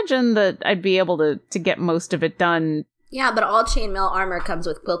imagine that I'd be able to get most of it done. Yeah, but all chainmail armor comes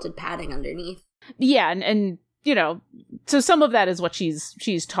with quilted padding underneath. Yeah, and you know, so some of that is what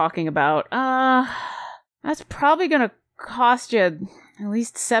she's talking about. That's probably gonna cost you at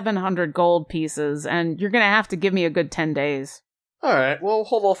least 700 gold pieces, and you're gonna have to give me a good 10 days. Alright, well,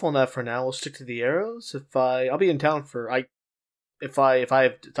 hold off on that for now. We'll stick to the arrows. I'll be in town if I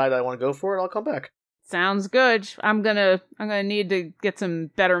have decided I want to go for it, I'll come back. Sounds good. I'm gonna need to get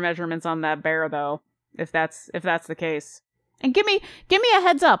some better measurements on that bear, though, if that's the case. And give me a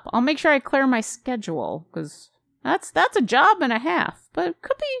heads up. I'll make sure I clear my schedule, because that's a job and a half, but it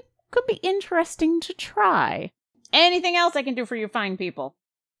could be interesting to try. Anything else I can do for you fine people?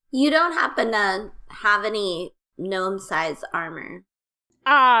 You don't happen to have any gnome-sized armor?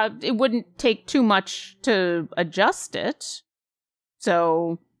 It wouldn't take too much to adjust it.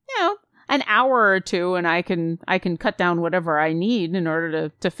 So, an hour or two, and I can cut down whatever I need in order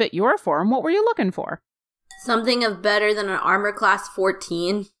to fit your form. What were you looking for? Something of better than an armor class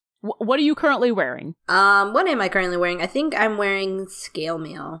 14. What are you currently wearing? What am I currently wearing? I think I'm wearing scale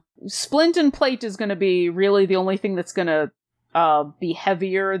mail. Splint and plate is going to be really the only thing that's going to be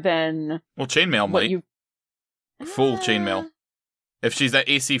heavier than... Well, chainmail might. Full chainmail. If she's at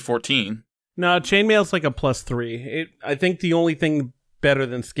AC 14. No, chainmail's like a +3. I think the only thing better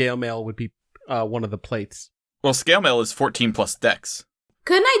than scale mail would be one of the plates. Well, scale mail is 14 plus dex.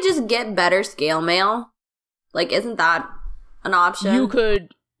 Couldn't I just get better scale mail? Like, isn't that an option?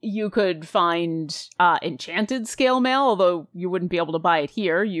 You could find enchanted scale mail, although you wouldn't be able to buy it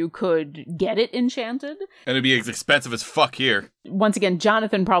here. You could get it enchanted. And it'd be as expensive as fuck here. Once again,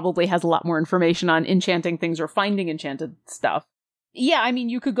 Jonathan probably has a lot more information on enchanting things or finding enchanted stuff. Yeah, I mean,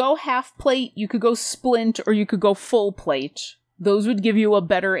 you could go half plate, you could go splint, or you could go full plate. Those would give you a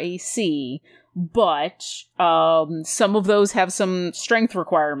better AC, but some of those have some strength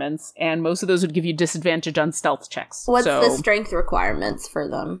requirements, and most of those would give you disadvantage on stealth checks. What's the strength requirements for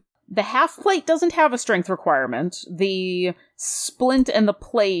them? The half plate doesn't have a strength requirement. The splint and the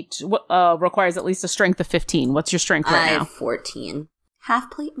plate requires at least a strength of 15. What's your strength right now? I have 14.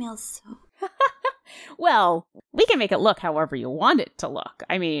 Half plate mail's so... Well, we can make it look however you want it to look.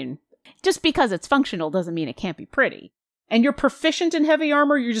 I mean, just because it's functional doesn't mean it can't be pretty. And you're proficient in heavy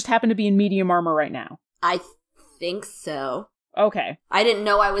armor, you just happen to be in medium armor right now. I think so. Okay. I didn't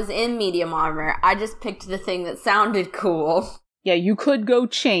know I was in medium armor. I just picked the thing that sounded cool. Yeah, you could go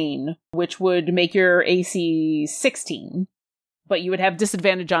chain, which would make your AC 16, but you would have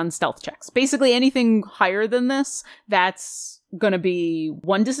disadvantage on stealth checks. Basically, anything higher than this, that's going to be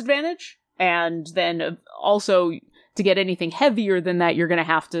 1 disadvantage. And then also, to get anything heavier than that, you're going to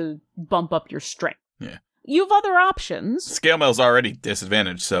have to bump up your strength. Yeah. You have other options. Scale mail's already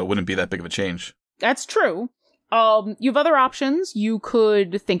disadvantaged, so it wouldn't be that big of a change. That's true. You have other options. You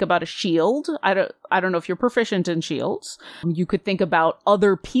could think about a shield. I don't know if you're proficient in shields. You could think about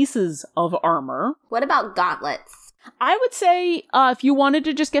other pieces of armor. What about gauntlets? I would say if you wanted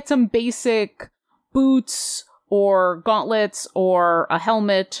to just get some basic boots or gauntlets or a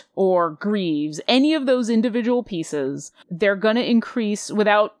helmet or greaves, any of those individual pieces, they're going to increase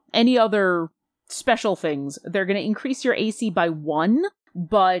without any other special things. They're going to increase your AC by 1.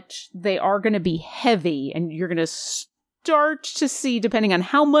 But they are going to be heavy, and you're going to start to see, depending on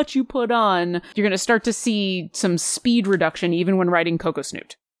how much you put on, you're going to start to see some speed reduction even when riding Coco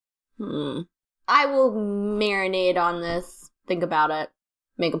Snoot. I will marinate on this, think about it,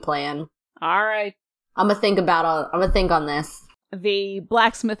 make a plan. All right. I'm going to think on this. The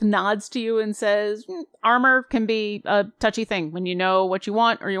blacksmith nods to you and says, armor can be a touchy thing. When you know what you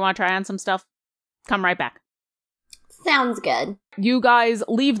want or you want to try on some stuff, come right back. Sounds good. You guys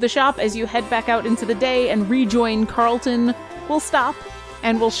leave the shop as you head back out into the day and rejoin Carlton. We'll stop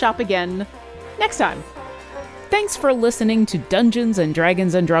and we'll shop again next time. Thanks for listening to Dungeons and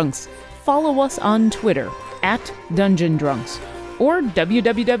Dragons and Drunks. Follow us on Twitter @DungeonDrunks or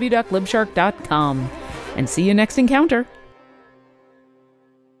www.libshark.com. And see you next encounter.